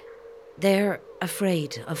around. They're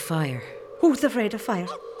afraid of fire. Who's afraid of fire?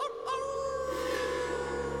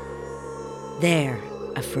 They're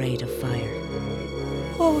afraid of fire.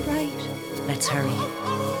 Oh, right. Let's hurry.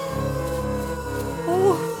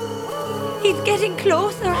 Oh, he's getting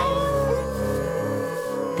closer.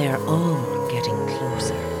 They're all getting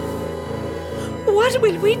closer. What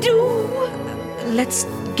will we do? Let's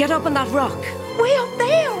get up on that rock. Way up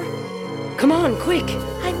there. Come on, quick.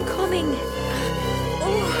 I'm coming.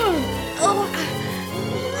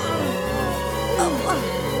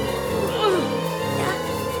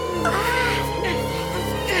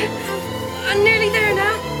 I'm nearly there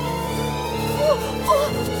now.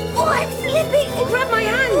 Oh, I'm slipping. Grab my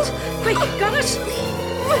hand. Quick, got it?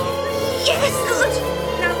 Yes, good.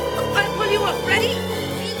 Now, I'll pull you up. Ready?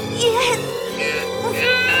 Yes.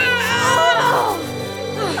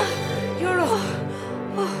 You're up.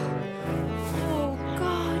 Oh,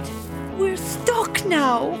 God. We're stuck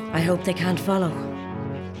now. I hope they can't follow.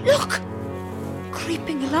 Look!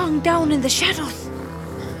 Creeping along down in the shadows.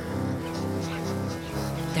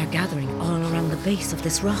 They're gathering all around the base of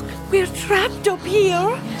this rock. We're trapped up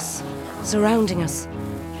here. Yes, surrounding us.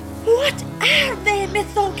 What are they,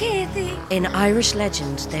 Miss O'Casey? In Irish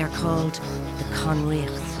legend, they're called the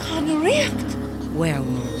Conriacht. Conriacht?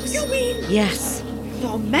 Werewolves. You mean? Yes.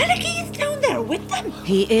 So Malachi is down there with them?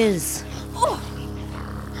 He is. Oh,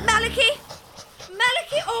 Malachi!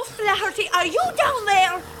 Malachi O'Flaherty, are you down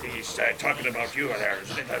there? He's talking about you there.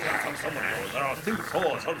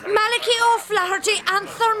 Malachi O'Flaherty,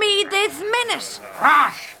 answer me this minute.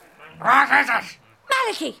 What? What is it?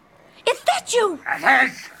 Malachi, is that you? It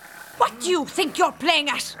is. What do you think you're playing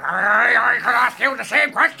at? I could ask you the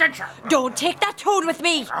same question, sir. Don't take that tone with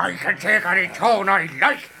me. I can take any tone I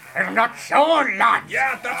like. It's not so, lad.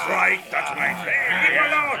 Yeah, that's right. That's right. Leave him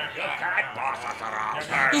alone. You can't boss us around,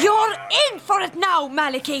 sir. You're in for it now,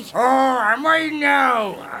 Malachi. Oh, am I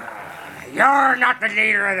now? You're not the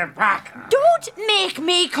leader of the pack. Don't make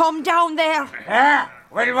me come down there. Yeah?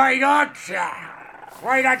 Well, why not, sir?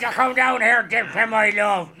 Why don't you come down here, Gypsy, my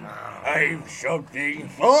love? I've something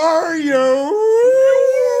for you.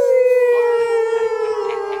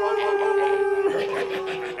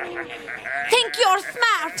 Think you're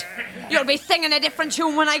smart? You'll be singing a different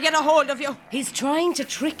tune when I get a hold of you. He's trying to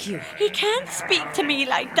trick you. He can't speak to me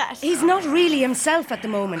like that. He's not really himself at the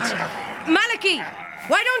moment. Malachi,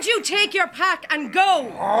 why don't you take your pack and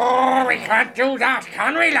go? Oh, we can't do that,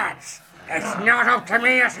 can we, lads? It's not up to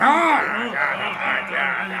me at all.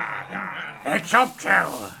 It's up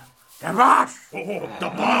to the boss. Oh, the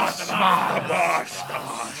boss. The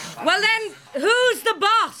boss. Well then, who's the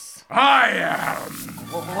boss? I am.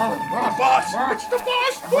 The boss. It's the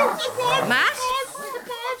boss. Matt?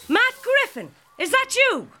 Matt Griffin, is that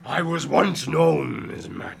you? I was once known as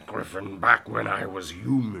Matt Griffin back when I was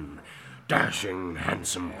human. Dashing,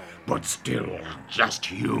 handsome, but still just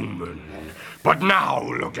human. But now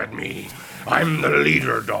look at me. I'm the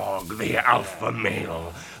leader dog, the alpha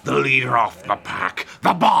male, the leader of the pack,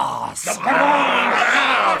 the boss.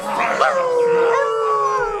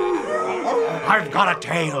 I've got a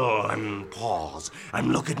tail and paws,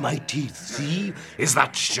 and look at my teeth, see? Is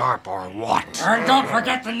that sharp or what? And don't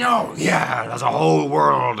forget the nose. Yeah, there's a whole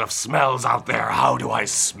world of smells out there. How do I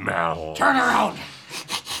smell? Turn around.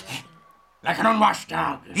 Like an unwashed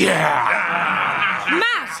dog. Yeah.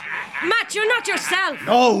 Matt, you're not yourself.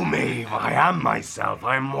 No, Maeve, I am myself.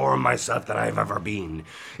 I'm more myself than I've ever been.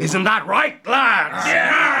 Isn't that right, lads?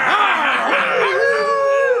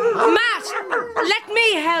 Matt, let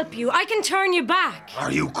me help you. I can turn you back.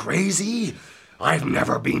 Are you crazy? I've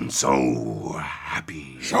never been so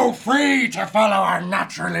happy. So free to follow our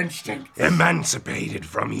natural instinct. Emancipated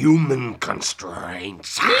from human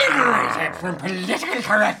constraints. Liberated from political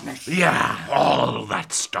correctness. Yeah, all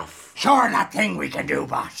that stuff. Sure, that thing we can do,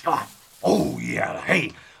 boss. Go on. Oh, yeah.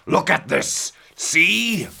 Hey, look at this.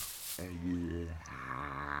 See?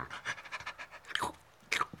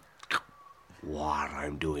 What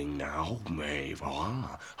I'm doing now, Maeve,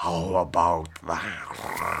 huh? How about that?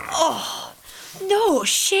 Oh, no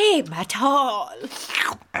shame at all.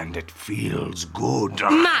 And it feels good.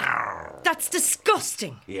 Matt, that's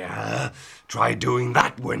disgusting. Yeah? Try doing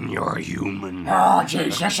that when you're human. Oh,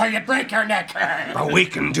 Jesus, so you'd break your neck. But we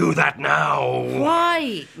can do that now.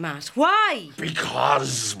 Why, Matt? Why?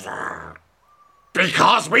 Because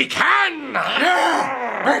we can!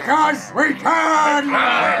 Yeah, because we can!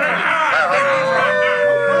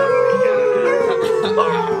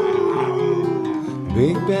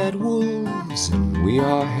 Big bad wolf reason we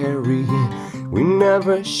are hairy. We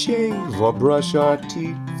never shave or brush our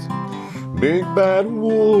teeth. Big bad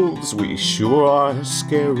wolves, we sure are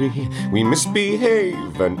scary. We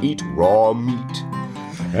misbehave and eat raw meat.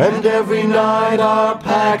 And every night our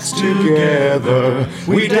packs together,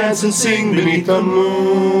 we dance and sing beneath the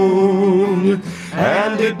moon.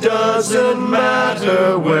 And it doesn't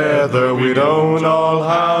matter whether we don't all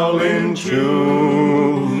howl in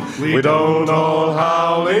tune. We don't all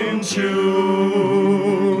howl in tune.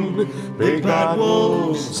 Big bad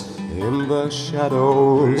wolves in the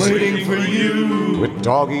shadows, waiting for you with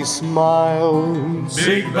doggy smiles.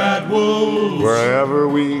 Big bad wolves, wherever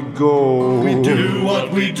we go, we do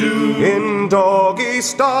what we do in doggy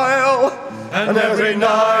style. And every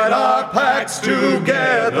night our packs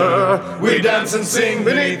together, we dance and sing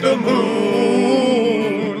beneath the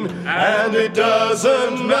moon. And it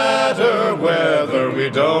doesn't matter whether we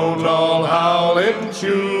don't all howl in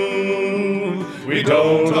tune. We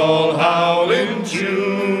don't all howl in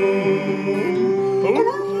tune.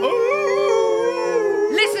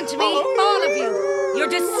 Listen to me, all of you. You're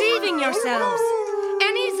deceiving yourselves.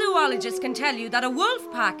 Any zoologist can tell you that a wolf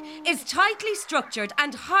pack is tightly structured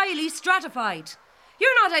and highly stratified.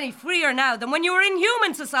 You're not any freer now than when you were in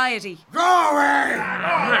human society. Go away!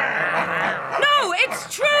 No,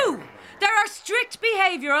 it's true. There are strict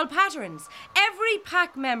behavioural patterns. Every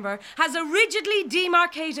pack member has a rigidly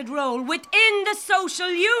demarcated role within the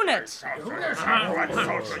social unit.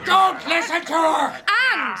 Don't listen to her!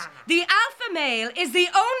 And the alpha male is the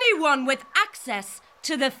only one with access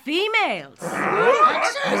to the females.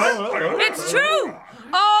 It's true.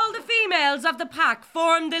 All the females of the pack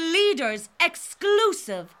form the leader's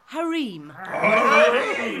exclusive harem.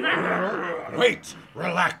 Wait,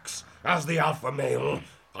 relax. As the alpha male,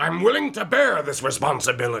 I'm willing to bear this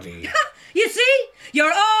responsibility. You see?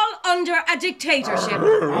 You're all under a dictatorship.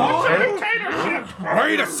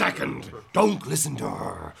 Wait a second. Don't listen to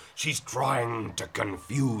her. She's trying to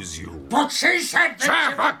confuse you. But she said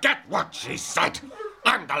that... Forget what she said.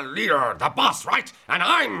 I'm the leader, the boss, right? And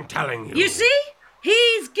I'm telling you. You see?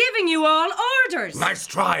 He's giving you all orders. Nice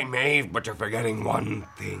try, Maeve, but you're forgetting one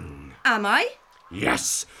thing. Am I?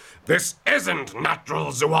 Yes. This isn't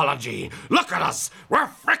natural zoology. Look at us. We're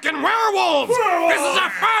frickin' werewolves. This is a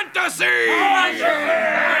fantasy.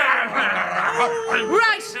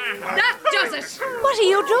 Right. That does it. What are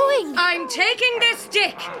you doing? I'm taking this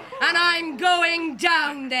stick and I'm going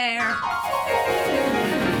down there.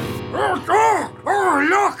 Oh,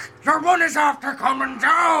 look! Your one is after coming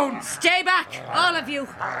down! Stay back, all of you.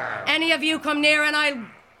 Any of you come near and I'll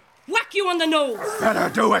whack you on the nose. Better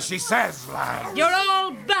do as she says, lad. You're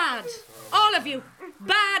all bad. All of you.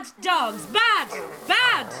 Bad dogs. Bad.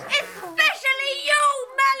 Bad. Especially you,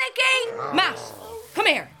 Malachi! Matt, come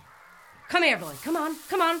here. Come here, boy. Come on.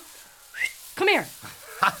 Come on. Come here.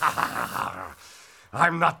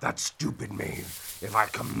 I'm not that stupid, Maeve. If I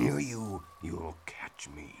come near you, you'll catch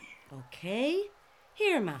me. Okay.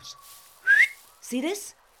 Here, Matt. See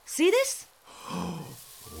this? See this? Oh,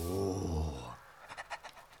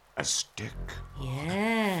 a stick.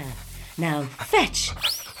 Yeah. Now fetch.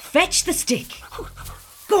 Fetch the stick.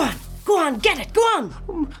 Go on. Go on. Get it. Go on.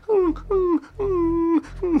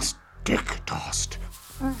 Stick tossed.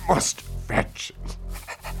 Must fetch.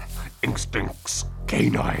 Instincts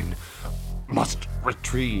canine. Must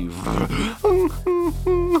retrieve.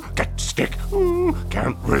 Get stick.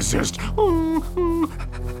 Can't resist.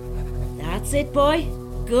 That's it, boy.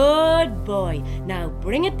 Good boy. Now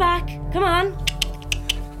bring it back. Come on.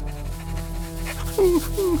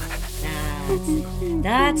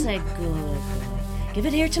 That's a good boy. Give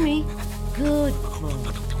it here to me. Good boy.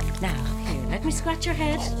 Now, here, let me scratch your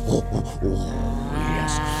head.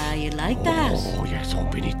 Yes. You like that? Oh, yes. Oh,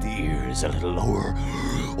 beneath the ears, a little lower.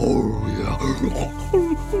 Oh, yeah.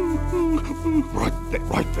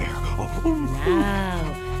 Right there. Oh. Now,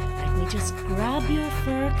 let me just grab your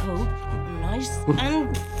fur coat, nice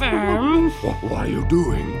and firm. What are you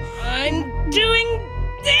doing? I'm doing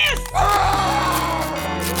this!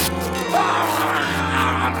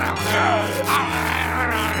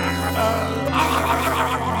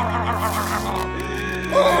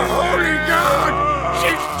 Oh, holy God!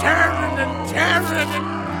 She's tearing and tearing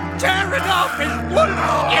and tearing off his wolf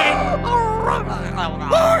skin!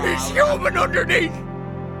 Oh, he's human underneath!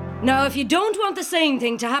 Now, if you don't want the same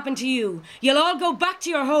thing to happen to you, you'll all go back to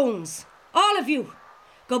your homes. All of you.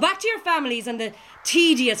 Go back to your families and the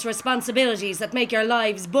tedious responsibilities that make your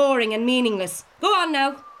lives boring and meaningless. Go on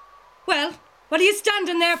now. Well, what are you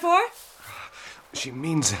standing there for? She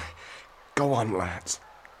means, go on, lads.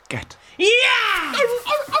 Get. Yeah!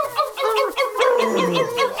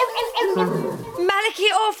 Malachi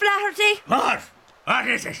O'Flaherty. What? What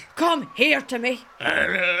is it? Come here to me.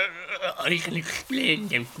 I can explain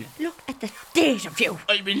them. Look at the state of you.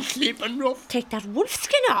 I've been sleeping rough. Take that wolf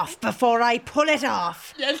skin off before I pull it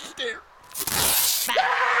off. Yes, dear.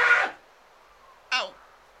 Ow.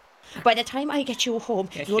 By the time I get you home,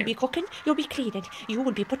 Yes, you'll dear. be cooking, you'll be cleaning, you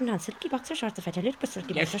will be putting on silky boxer shorts if I tell you to put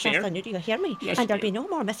silky Yes, boxer shorts dear. on you, do you hear me? Yes, and there'll dear. be no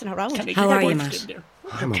more messing around. How are you, Matt?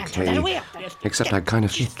 I'm Can't throw that away. okay. Except I kind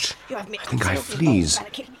of itch. I think I have fleas.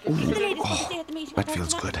 That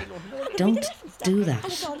feels good. Don't do that.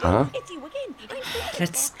 Huh?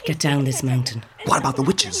 Let's get down this mountain. What about the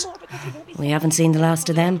witches? We haven't seen the last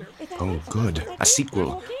of them. Oh, good. A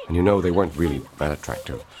sequel. And you know they weren't really that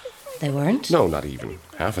attractive. They weren't? No, not even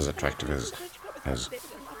half as attractive as...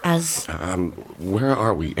 As where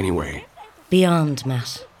are we, anyway? beyond,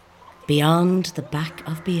 Matt. Beyond the back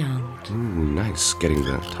of beyond. Ooh, nice getting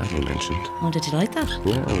the title mentioned. Oh, did you like that?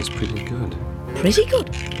 Yeah, it was pretty good. Pretty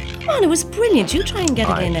good. Come on, it was brilliant. You try and get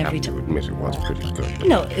it in every I have to time. admit it was pretty good.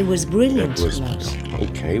 No, it was brilliant, It was... Matt.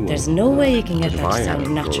 Okay, well... There's no way you can get but if that I to had sound a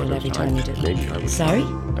go natural at it, every time you do it. Maybe I would... Sorry?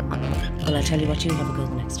 Well, I'll tell you what, you have a go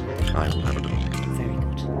the next time. I will have a go. Very good.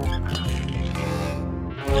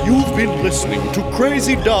 You've been listening to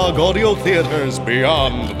Crazy Dog Audio Theater's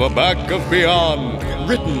Beyond the Back of Beyond.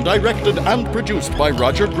 Written, directed, and produced by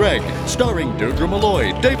Roger Gregg. Starring Deirdre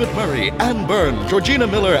Malloy, David Murray, Anne Byrne, Georgina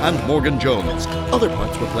Miller, and Morgan Jones. Other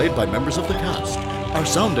parts were played by members of the cast. Our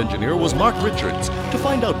sound engineer was Mark Richards. To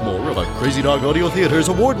find out more about Crazy Dog Audio Theater's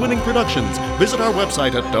award-winning productions, visit our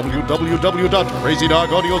website at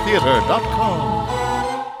www.crazydogaudiotheater.com.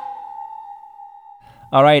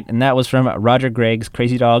 All right, and that was from Roger Gregg's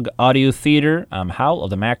Crazy Dog Audio Theater, Howl of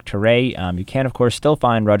the Mac Teray. You can, of course, still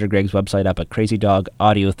find Roger Gregg's website up at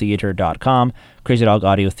crazydogaudiotheater.com,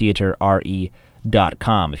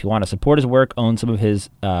 crazydogaudiotheater.com. If you want to support his work, own some of his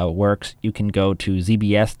works, you can go to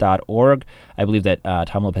zbs.org. I believe that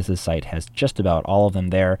Tom Lopez's site has just about all of them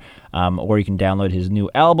there. Or you can download his new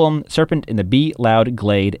album, Serpent in the Be Loud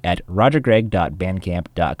Glade, at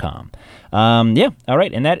rogergregg.bandcamp.com. Yeah, all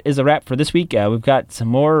right, and that is a wrap for this week. We've got some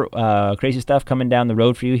more crazy stuff coming down the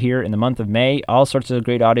road for you here in the month of May. All sorts of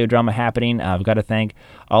great audio drama happening. We've got to thank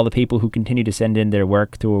all the people who continue to send in their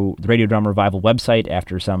work through the Radio Drama Revival website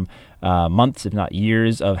after some months, if not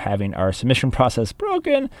years, of having our submission process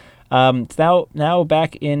broken. It's now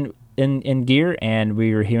back in gear, and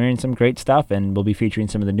we're hearing some great stuff, and we'll be featuring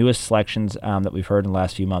some of the newest selections that we've heard in the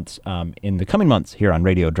last few months in the coming months here on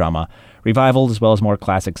Radio Drama Revival, as well as more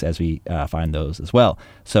classics as we find those as well.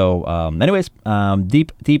 So anyways,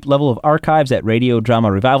 deep level of archives at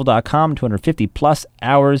radiodramarevival.com, 250 plus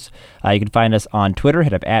hours. You can find us on Twitter,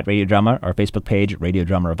 hit up at Radio Drama, our Facebook page, Radio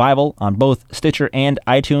Drama Revival. On both Stitcher and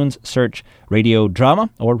iTunes, search Radio Drama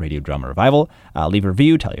or Radio Drama Revival. Leave a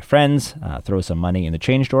review, tell your friends, throw some money in the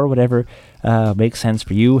change store, whatever makes sense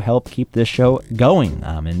for you. Help keep this show going.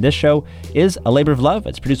 And this show is a labor of love.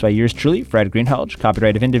 It's produced by yours truly, Fred Greenhalgh.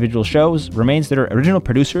 Copyright of individual shows remains their original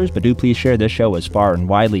producers, but do please share this show as far and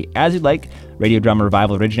widely as you'd like. Radio Drama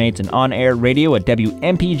Revival originates in on-air radio at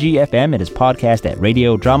WMPG-FM. It is podcast at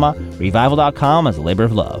radiodramarevival.com as a labor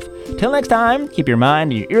of love. Till next time, keep your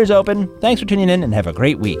mind and your ears open. Thanks for tuning in and have a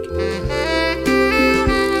great week.